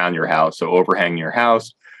just around your house. So overhang your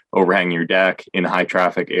house, overhang your deck in high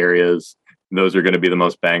traffic areas. Those are going to be the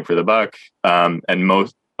most bang for the buck. And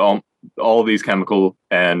all of these chemical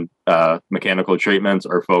and mechanical treatments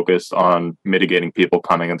are focused on mitigating people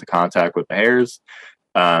coming into contact with the hairs.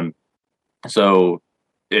 So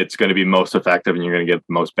it's going to be most effective, and you're going to get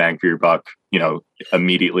the most bang for your buck,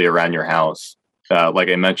 immediately around your house. Like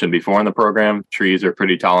I mentioned before in the program, trees are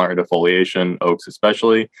pretty tolerant to foliation, oaks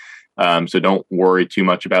especially. So don't worry too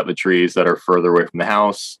much about the trees that are further away from the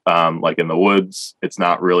house, like in the woods. It's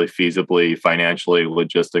not really feasibly, financially,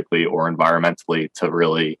 logistically, or environmentally to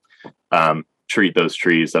really treat those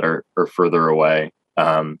trees that are further away.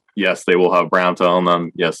 Yes, they will have brown tail on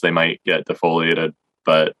them. Yes, they might get defoliated,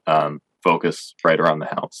 but focus right around the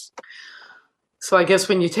house. So I guess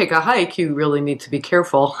when you take a hike, you really need to be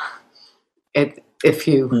careful. If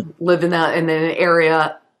you live in an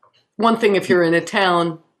area, one thing if you're in a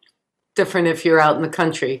town, different if you're out in the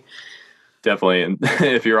country. Definitely. And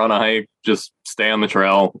if you're on a hike, just stay on the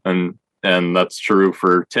trail. And that's true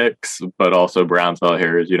for ticks, but also brown tail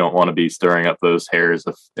hares. You don't want to be stirring up those hairs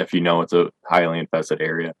if you know it's a highly infested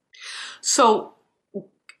area. So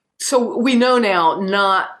we know now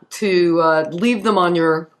not to leave them on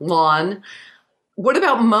your lawn. What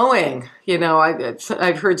about mowing?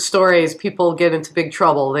 I've heard stories, people get into big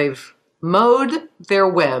trouble. They've mowed their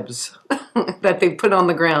webs that they put on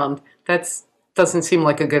the ground. That doesn't seem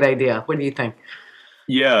like a good idea. What do you think?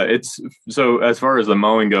 Yeah, so as far as the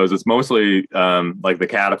mowing goes, it's mostly like the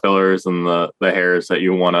caterpillars and the hairs that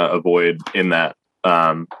you want to avoid in that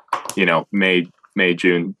May,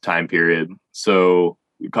 June time period. So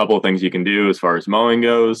a couple of things you can do as far as mowing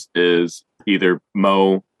goes is either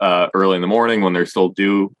mow early in the morning when there's still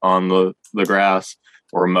dew on the grass,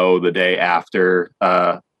 or mow the day after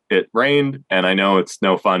it rained. And I know it's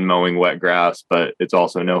no fun mowing wet grass, but it's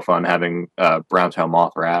also no fun having brown tail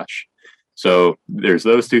moth rash. So there's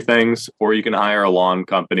those two things, or you can hire a lawn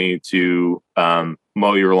company to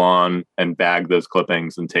mow your lawn and bag those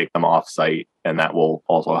clippings and take them off site. And that will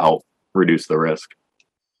also help reduce the risk.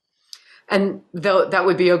 And that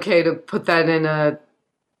would be okay to put that in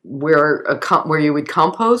where you would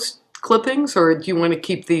compost clippings, or do you want to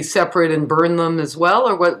keep these separate and burn them as well?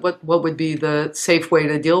 Or what would be the safe way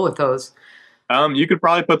to deal with those? You could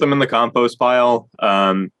probably put them in the compost pile.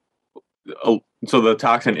 So the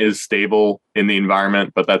toxin is stable in the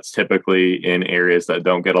environment, but that's typically in areas that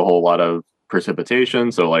don't get a whole lot of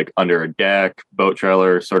precipitation. So like under a deck, boat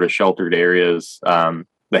trailer, sort of sheltered areas, the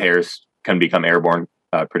hairs can become airborne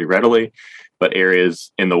pretty readily. But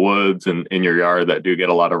areas in the woods and in your yard that do get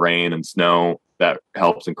a lot of rain and snow, that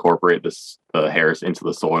helps incorporate the hairs into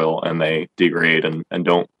the soil, and they degrade and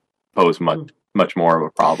don't pose much more of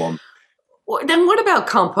a problem. Well, then what about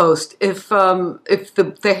compost? If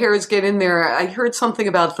the hairs get in there, I heard something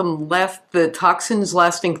about the toxins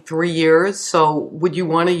lasting 3 years. So would you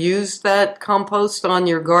want to use that compost on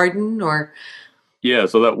your garden or? Yeah,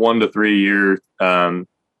 so that 1 to 3 year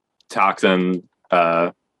toxin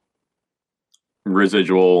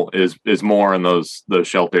residual is more in those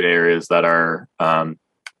sheltered areas that are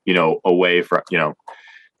away from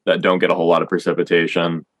that don't get a whole lot of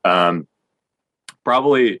precipitation.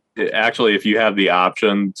 Probably, actually, if you have the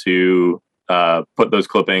option to put those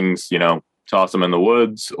clippings, toss them in the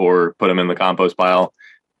woods or put them in the compost pile,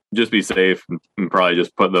 just be safe and probably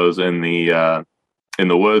just put those in the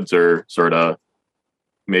woods, or sort of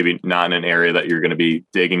maybe not in an area that you're going to be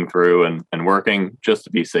digging through and working, just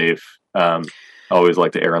to be safe. I always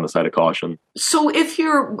like to err on the side of caution. So if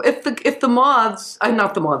the moths,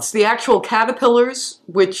 not the moths, the actual caterpillars,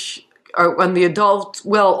 which are when the adult,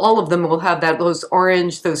 well, all of them will have those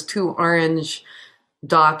two orange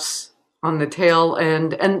dots on the tail,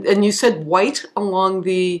 and you said white along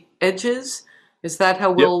the edges. Is that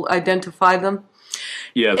how we'll identify them?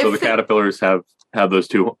 Yeah. So the caterpillars have those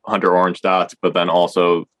two hunter orange dots, but then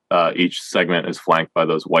also each segment is flanked by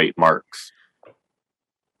those white marks.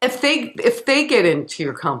 If they get into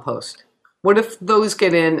your compost, what if those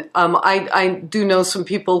get in? I do know some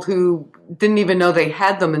people who didn't even know they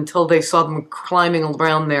had them until they saw them climbing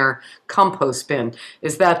around their compost bin.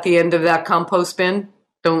 Is that the end of that compost bin?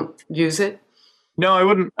 Don't use it? No,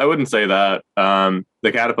 I wouldn't say that.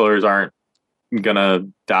 The caterpillars aren't gonna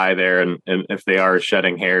die there, and if they are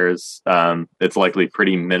shedding hairs, it's likely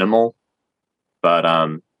pretty minimal. But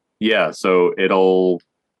so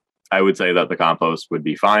I would say that the compost would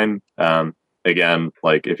be fine. Again,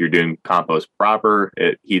 like if you're doing compost proper,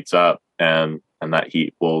 it heats up and that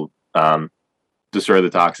heat will destroy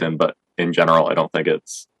the toxin. But in general, I don't think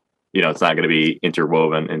it's not going to be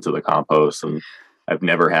interwoven into the compost. And I've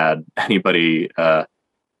never had anybody. A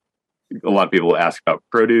lot of people ask about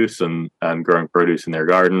produce and growing produce in their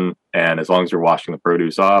garden, and as long as you're washing the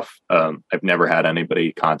produce off, I've never had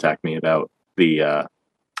anybody contact me about the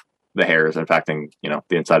hairs infecting the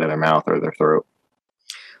inside of their mouth or their throat.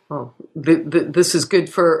 Well, this is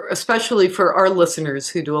good especially for our listeners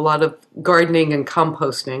who do a lot of gardening and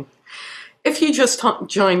composting. If you just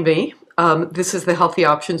joined me, this is the Healthy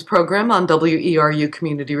Options program on WERU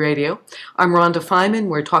Community Radio. I'm Rhonda Feiman.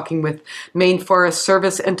 We're talking with Maine Forest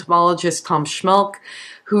Service entomologist Tom Schmelk,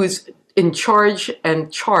 who's in charge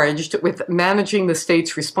and charged with managing the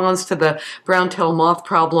state's response to the brown-tailed moth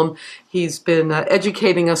problem. He's been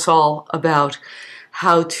educating us all about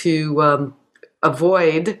how to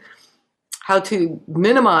how to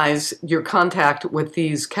minimize your contact with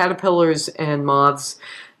these caterpillars and moths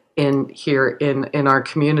in our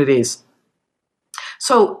communities.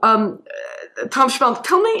 So, Tom Schmelk,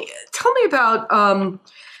 tell me about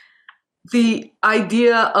the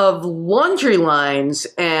idea of laundry lines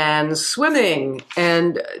and swimming,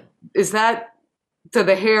 and do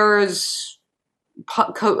the hairs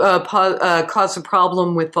cause a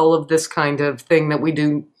problem with all of this kind of thing that we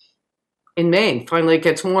do in Maine? Finally, it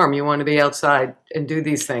gets warm. You want to be outside and do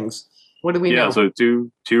these things. What do we know? Yeah, so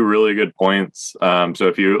two really good points. So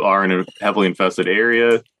if you are in a heavily infested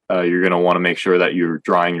area, you're going to want to make sure that you're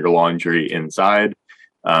drying your laundry inside.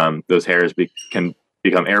 Those hairs can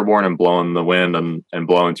become airborne and blow in the wind and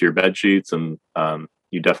blow into your bed sheets, and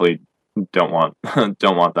you definitely don't want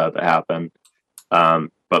that to happen.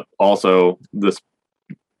 But also,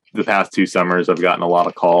 the past 2 summers, I've gotten a lot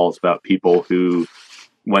of calls about people who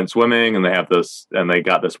went swimming and they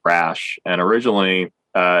got this rash. And originally,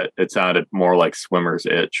 it sounded more like swimmer's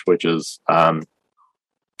itch, which is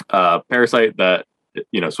a parasite that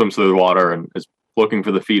swims through the water and is looking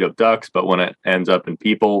for the feet of ducks. But when it ends up in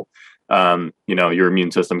people, your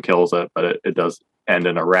immune system kills it, but it does end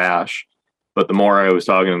in a rash. But the more I was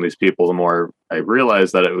talking to these people, the more I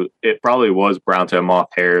realized that it probably was brown-tailed moth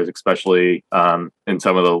hairs, especially in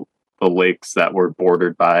some of the lakes that were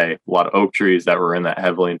bordered by a lot of oak trees that were in that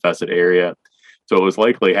heavily infested area. So what was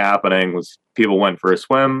likely happening was people went for a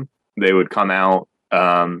swim, they would come out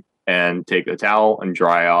and take a towel and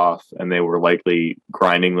dry off, and they were likely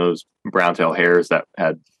grinding those brown-tailed hairs that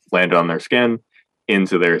had landed on their skin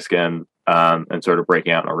into their skin and sort of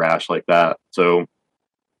breaking out in a rash like that. So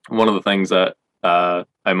one of the things that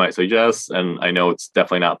I might suggest, and I know it's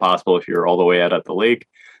definitely not possible if you're all the way out at the lake,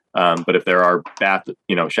 but if there are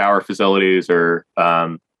shower facilities or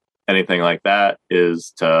anything like that,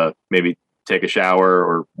 is to maybe take a shower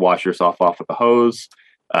or wash yourself off with a hose.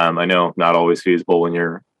 I know not always feasible when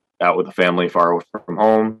you're out with a family far away from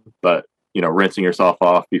home, but rinsing yourself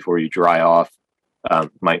off before you dry off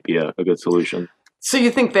might be a good solution. So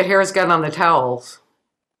you think the hairs got on the towels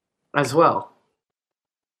as well?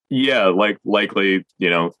 Yeah, likely,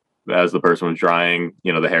 as the person was drying,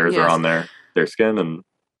 the hairs are on their skin, and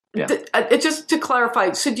yeah. Just to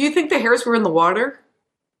clarify, so do you think the hairs were in the water?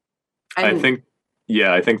 I think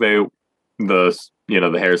the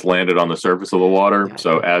hairs landed on the surface of the water. Yeah.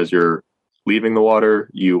 So as you're leaving the water,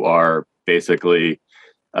 you are basically,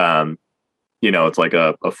 it's like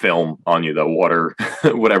a film on you. The water,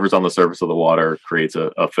 whatever's on the surface of the water creates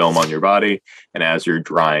a film on your body. And as you're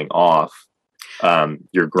drying off,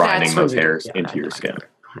 you're grinding those hairs into your skin.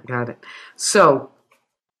 Got it. So,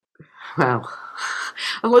 well,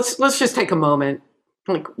 let's just take a moment.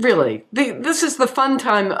 Like, really, this is the fun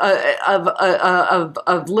time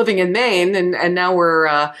of living in Maine, and now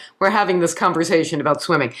we're having this conversation about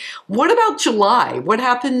swimming. What about July? What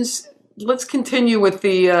happens? Let's continue with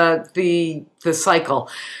the cycle.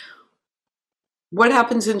 What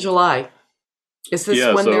happens in July? Is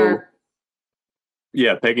this when they're?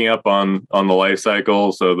 Yeah, picking up on the life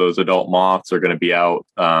cycle. So those adult moths are going to be out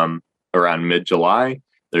around mid-July.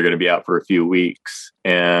 They're going to be out for a few weeks,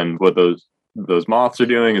 and what those moths are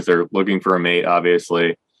doing is they're looking for a mate.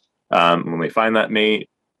 Obviously, when they find that mate,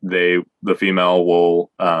 the female will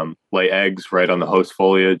lay eggs right on the host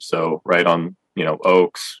foliage, so right on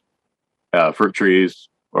oaks, fruit trees,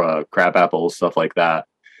 crab apples, stuff like that.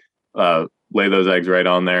 Lay those eggs right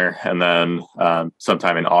on there, and then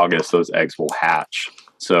sometime in August, those eggs will hatch.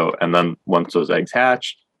 So, and then once those eggs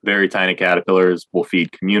hatch, very tiny caterpillars will feed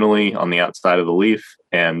communally on the outside of the leaf,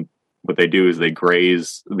 and what they do is they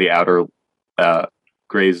graze on the outer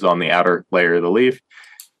layer of the leaf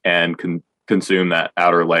and consume that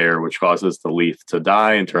outer layer, which causes the leaf to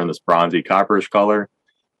die and turn this bronzy copperish color.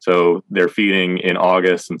 So they're feeding in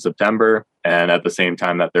August and September, and at the same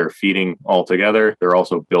time that they're feeding all together, they're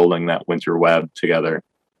also building that winter web together.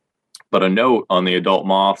 But a note on the adult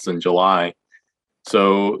moths in July.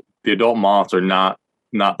 So the adult moths are not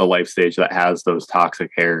the life stage that has those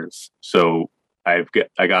toxic hairs. So I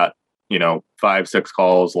got 5-6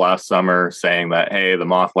 calls last summer saying that, hey, the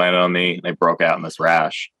moth landed on me and they broke out in this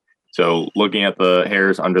rash. So looking at the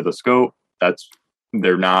hairs under the scope,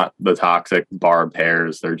 they're not the toxic barbed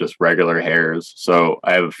hairs. They're just regular hairs. So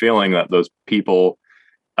I have a feeling that those people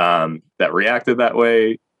that reacted that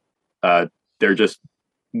way,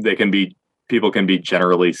 people can be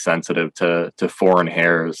generally sensitive to foreign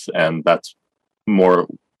hairs, and that's more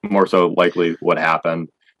so likely what happened.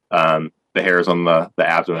 The hairs on the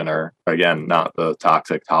abdomen are, again, not the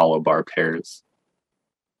toxic hollow barbed hairs.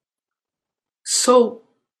 So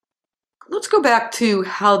let's go back to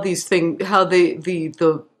how the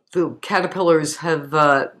caterpillars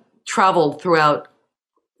have traveled throughout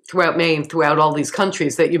Maine, throughout all these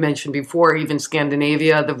countries that you mentioned before, even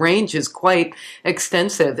Scandinavia. The range is quite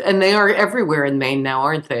extensive, and they are everywhere in Maine now,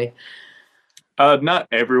 aren't they? Not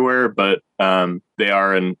everywhere, but they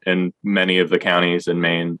are in many of the counties in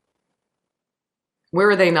Maine. Where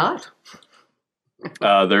are they not?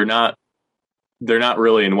 They're not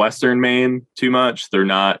really in Western Maine too much. They're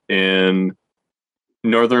not in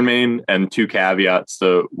Northern Maine. And 2 caveats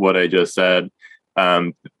to what I just said.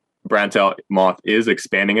 Brown-tailed moth is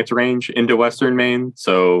expanding its range into Western Maine.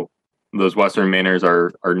 So those Western Mainers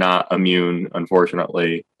are not immune,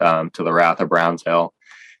 unfortunately, to the wrath of brown-tail.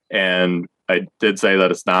 And I did say that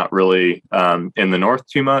it's not really in the north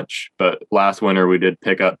too much, but last winter we did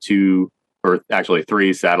pick up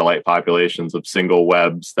 3 satellite populations of single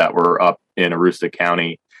webs that were up in Aroostook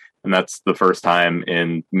County. And that's the first time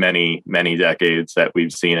in many, many decades that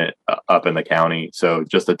we've seen it up in the county. So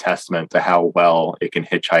just a testament to how well it can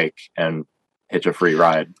hitchhike and hitch a free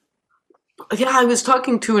ride. Yeah, I was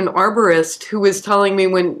talking to an arborist who was telling me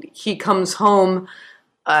when he comes home,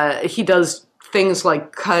 he does things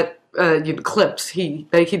like cut clips. He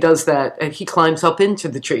does that, and he climbs up into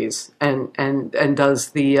the trees and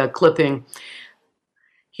does the clipping.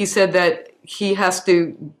 He said that he has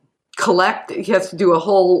to do a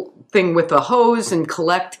whole thing with a hose and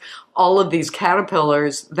collect all of these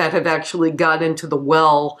caterpillars that have actually got into the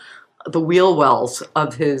wheel wells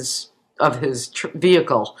of his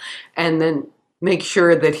vehicle, and then make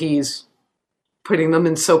sure that he's putting them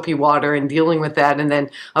in soapy water and dealing with that, and then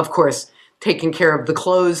of course taking care of the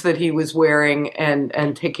clothes that he was wearing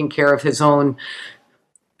and taking care of his own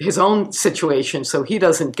situation so he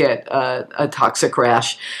doesn't get a toxic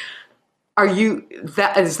rash.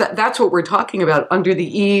 That's what we're talking about under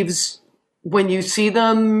the eaves? When you see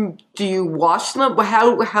them, do you wash them?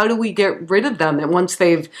 How do we get rid of them? And once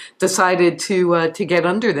they've decided to get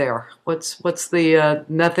under there, what's the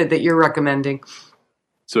method that you're recommending?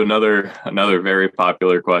 So another very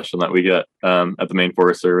popular question that we get at the Maine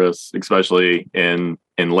Forest Service, especially in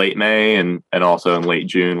late May and also in late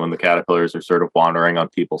June when the caterpillars are sort of wandering on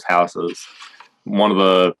people's houses. One of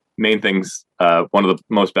the main things, one of the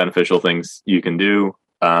most beneficial things you can do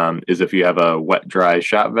is if you have a wet, dry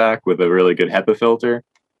shop vac with a really good HEPA filter,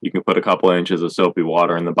 you can put a couple of inches of soapy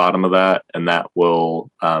water in the bottom of that, and that will,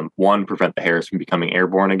 one, prevent the hairs from becoming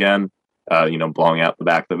airborne again, blowing out the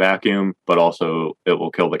back of the vacuum, but also it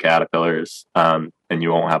will kill the caterpillars, and you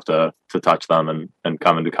won't have to touch them and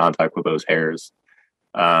come into contact with those hairs.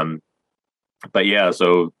 But yeah,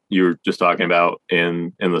 so you were just talking about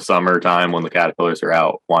in the summertime when the caterpillars are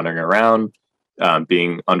out wandering around,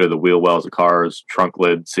 being under the wheel wells of cars, trunk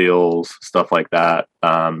lid seals, stuff like that.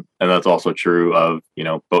 And that's also true of,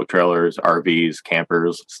 boat trailers, RVs,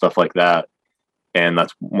 campers, stuff like that. And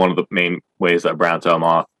that's one of the main ways that brown-tailed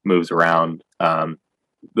moth moves around. The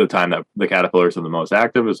time that the caterpillars are the most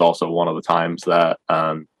active is also one of the times that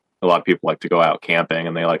a lot of people like to go out camping,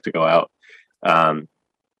 and they like to go out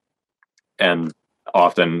and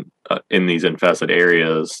often in these infested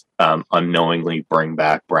areas unknowingly bring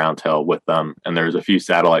back brown tail with them. And there's a few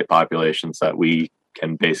satellite populations that we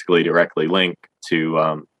can basically directly link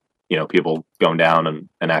to people going down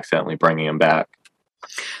and accidentally bringing them back.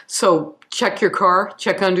 So check your car,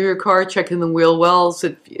 check under your car, check in the wheel wells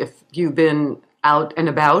if you've been out and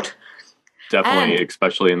about. Definitely,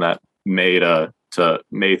 especially in that May to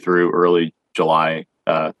May through early July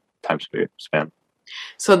time span.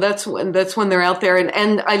 So that's when they're out there,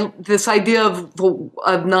 and this idea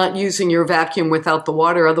of not using your vacuum without the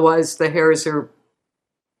water, otherwise the hairs are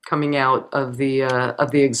coming out of the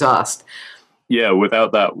exhaust. Yeah,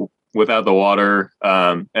 without the water,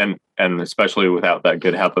 and especially without that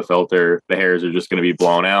good HEPA filter, the hairs are just going to be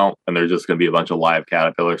blown out, and there's just going to be a bunch of live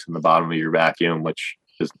caterpillars in the bottom of your vacuum, which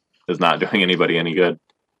is not doing anybody any good.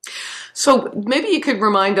 So maybe you could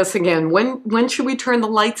remind us again, when should we turn the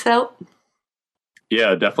lights out?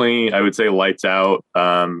 Yeah, definitely. I would say lights out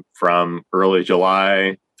from early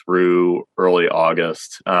July through early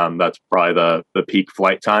August. That's probably the peak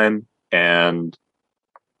flight time, and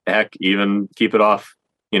heck, even keep it off,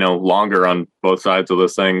 longer on both sides of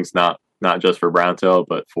those things. Not just for brown tail,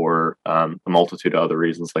 but for a multitude of other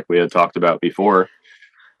reasons, like we had talked about before.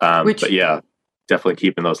 But yeah, definitely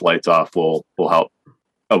keeping those lights off will help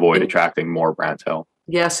avoid attracting more brown tail.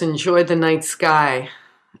 Yes, enjoy the night sky.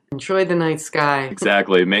 Enjoy the night sky.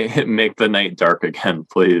 Exactly. Make the night dark again,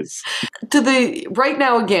 please. Right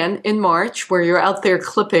now again in March, where you're out there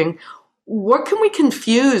clipping, what can we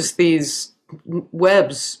confuse these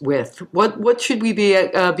webs with? What should we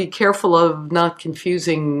be careful of not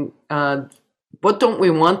confusing? What don't we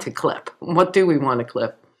want to clip? What do we want to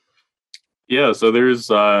clip? Yeah, so there's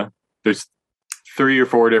 3 or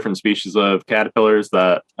 4 different species of caterpillars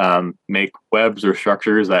that make webs or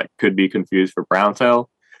structures that could be confused for brown tail.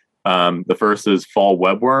 The first is fall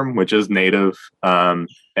webworm, which is native,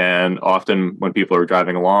 and often when people are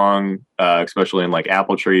driving along, especially in like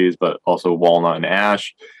apple trees, but also walnut and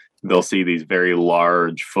ash, they'll see these very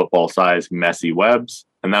large football-sized messy webs,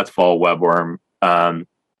 and that's fall webworm.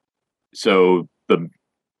 So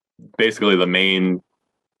basically the main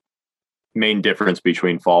difference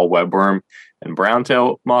between fall webworm and brown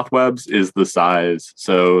tail moth webs is the size.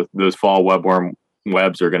 So those fall webworm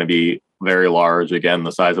webs are going to be very large, again,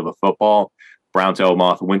 the size of a football. Brown tail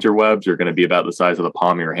moth winter webs are going to be about the size of the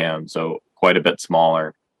palm of your hand, so quite a bit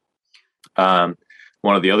smaller.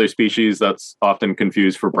 One of the other species that's often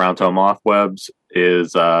confused for brown tail moth webs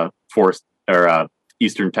is forest or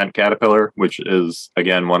eastern tent caterpillar, which is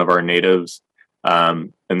again one of our natives.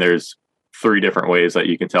 And there's 3 different ways that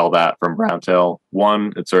you can tell that from brown tail.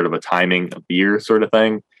 One, it's sort of a timing of the year sort of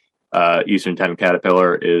thing. Eastern tent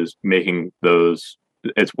caterpillar is making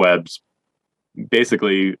its webs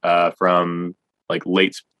basically from like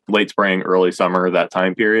late spring, early summer, that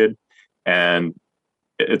time period, and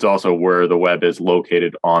it's also where the web is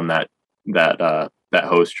located on that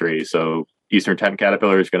host tree. So eastern tent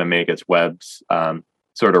caterpillar is going to make its webs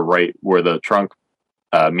sort of right where the trunk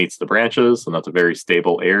meets the branches, and that's a very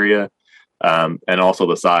stable area. And also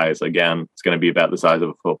the size, again, it's going to be about the size of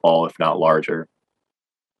a football, if not larger.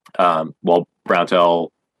 While brown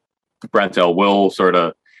tail will sort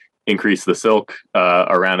of increase the silk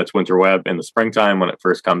around its winter web in the springtime when it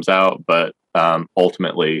first comes out, but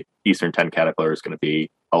ultimately eastern tent caterpillar is going to be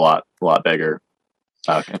a lot bigger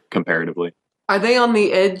comparatively. Are they on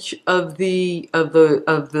the edge of the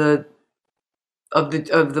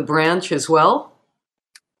branch as well?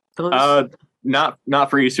 Not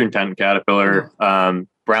for eastern tent caterpillar. No.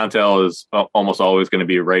 Brown tail is almost always going to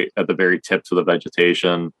be right at the very tips of the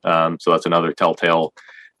vegetation. So that's another telltale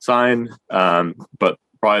sign. But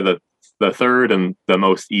probably the third and the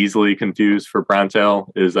most easily confused for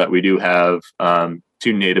browntail is that we do have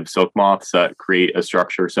two native silk moths that create a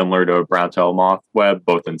structure similar to a browntail moth web,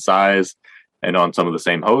 both in size and on some of the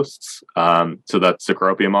same hosts. So that's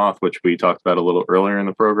Cecropia moth, which we talked about a little earlier in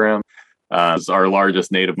the program. It's our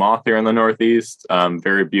largest native moth here in the Northeast.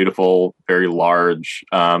 Very beautiful, very large,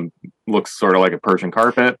 looks sort of like a Persian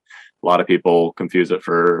carpet. A lot of people confuse it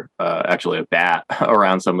for actually a bat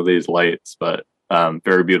around some of these lights, but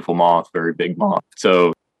very beautiful moth, very big moth.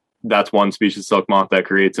 So that's one species of silk moth that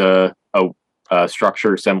creates a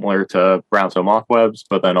structure similar to browntail moth webs,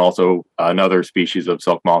 but then also another species of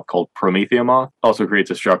silk moth called Promethea moth also creates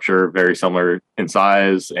a structure very similar in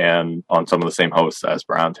size and on some of the same hosts as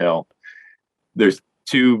browntail. There's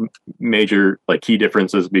two major key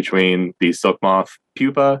differences between the silk moth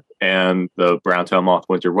pupa and the browntail moth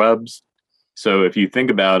winter webs. So if you think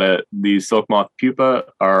about it, these silk moth pupa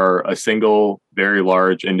are a single, very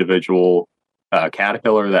large individual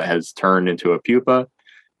caterpillar that has turned into a pupa,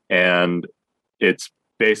 and it's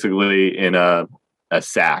basically in a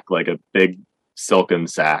sack, like a big silken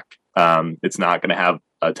sack. It's not going to have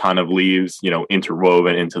a ton of leaves,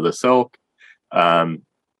 interwoven into the silk.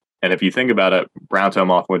 And if you think about it, browntail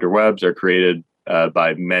moth winter webs are created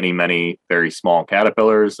by many, many very small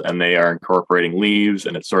caterpillars, and they are incorporating leaves,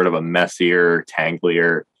 and it's sort of a messier,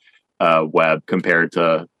 tanglier web compared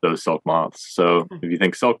to those silk moths. So if you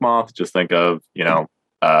think silk moth, just think of,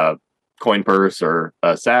 a coin purse or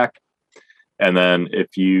a sack. And then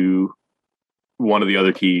one of the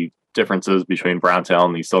other key differences between browntail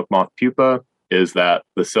and the silk moth pupa is that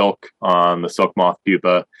the silk on the silk moth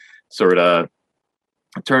pupa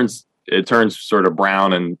it turns sort of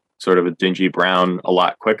brown and sort of a dingy brown a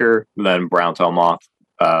lot quicker than browntail moth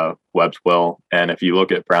webs will. And if you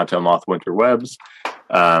look at browntail moth winter webs,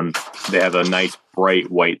 they have a nice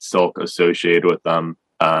bright white silk associated with them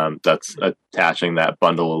that's attaching that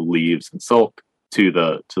bundle of leaves and silk to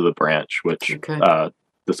the branch, which the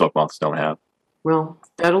silk moths don't have. Well,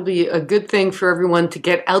 that'll be a good thing for everyone to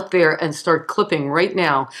get out there and start clipping right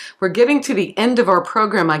now. We're getting to the end of our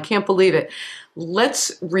program. I can't believe it.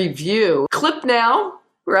 Let's review. Clip now,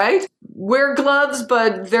 right? Wear gloves,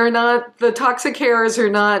 but they're not, the toxic hairs are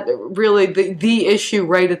not really the issue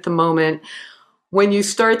right at the moment. When you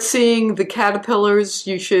start seeing the caterpillars,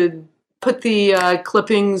 you should put the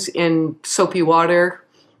clippings in soapy water.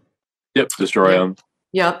 Yep, destroy them.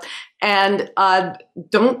 Yep, and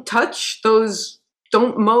don't touch those.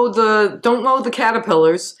 Don't mow the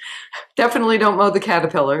caterpillars. Definitely don't mow the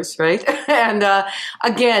caterpillars, right? And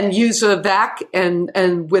again, use a vac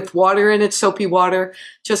and with water in it, soapy water.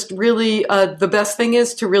 Just really, the best thing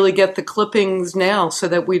is to really get the clippings now, so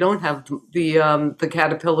that we don't have the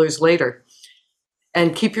caterpillars later.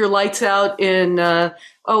 And keep your lights out in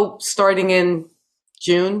starting in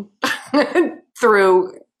June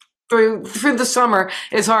through the summer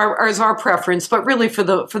is our preference, but really for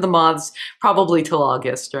the moths, probably till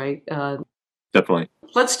August, right? Definitely.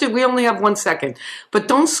 We only have 1 second, but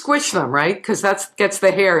don't squish them, right? Because that gets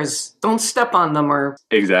the hairs. Don't step on them or.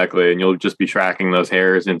 Exactly. And you'll just be tracking those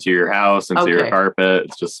hairs into your house, into your carpet.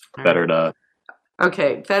 It's just better to.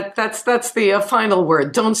 Okay. That's the final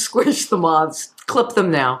word. Don't squish the moths. Clip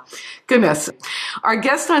them now. Goodness. Our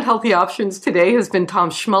guest on Healthy Options today has been Tom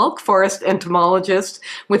Schmelk, forest entomologist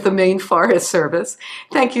with the Maine Forest Service.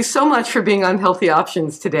 Thank you so much for being on Healthy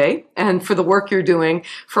Options today and for the work you're doing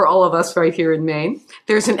for all of us right here in Maine.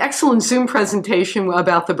 There's an excellent Zoom presentation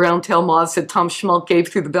about the browntail moths that Tom Schmelk gave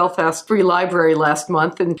through the Belfast Free Library last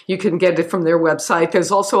month, and you can get it from their website.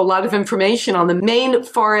 There's also a lot of information on the Maine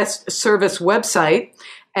Forest Service website,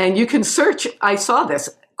 and you can search, I saw this,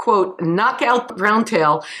 quote, knockout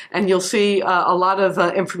browntail, and you'll see a lot of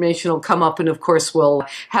information will come up, and of course we'll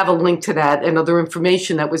have a link to that and other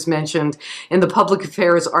information that was mentioned in the Public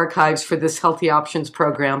Affairs Archives for this Healthy Options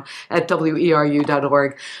program at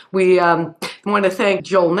weru.org. We want to thank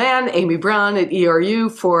Joel Mann, Amy Brown at ERU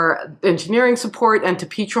for engineering support, and to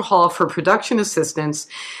Petra Hall for production assistance.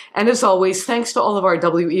 And as always, thanks to all of our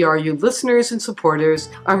WERU listeners and supporters.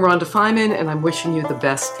 I'm Rhonda Feiman, and I'm wishing you the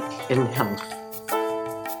best in health.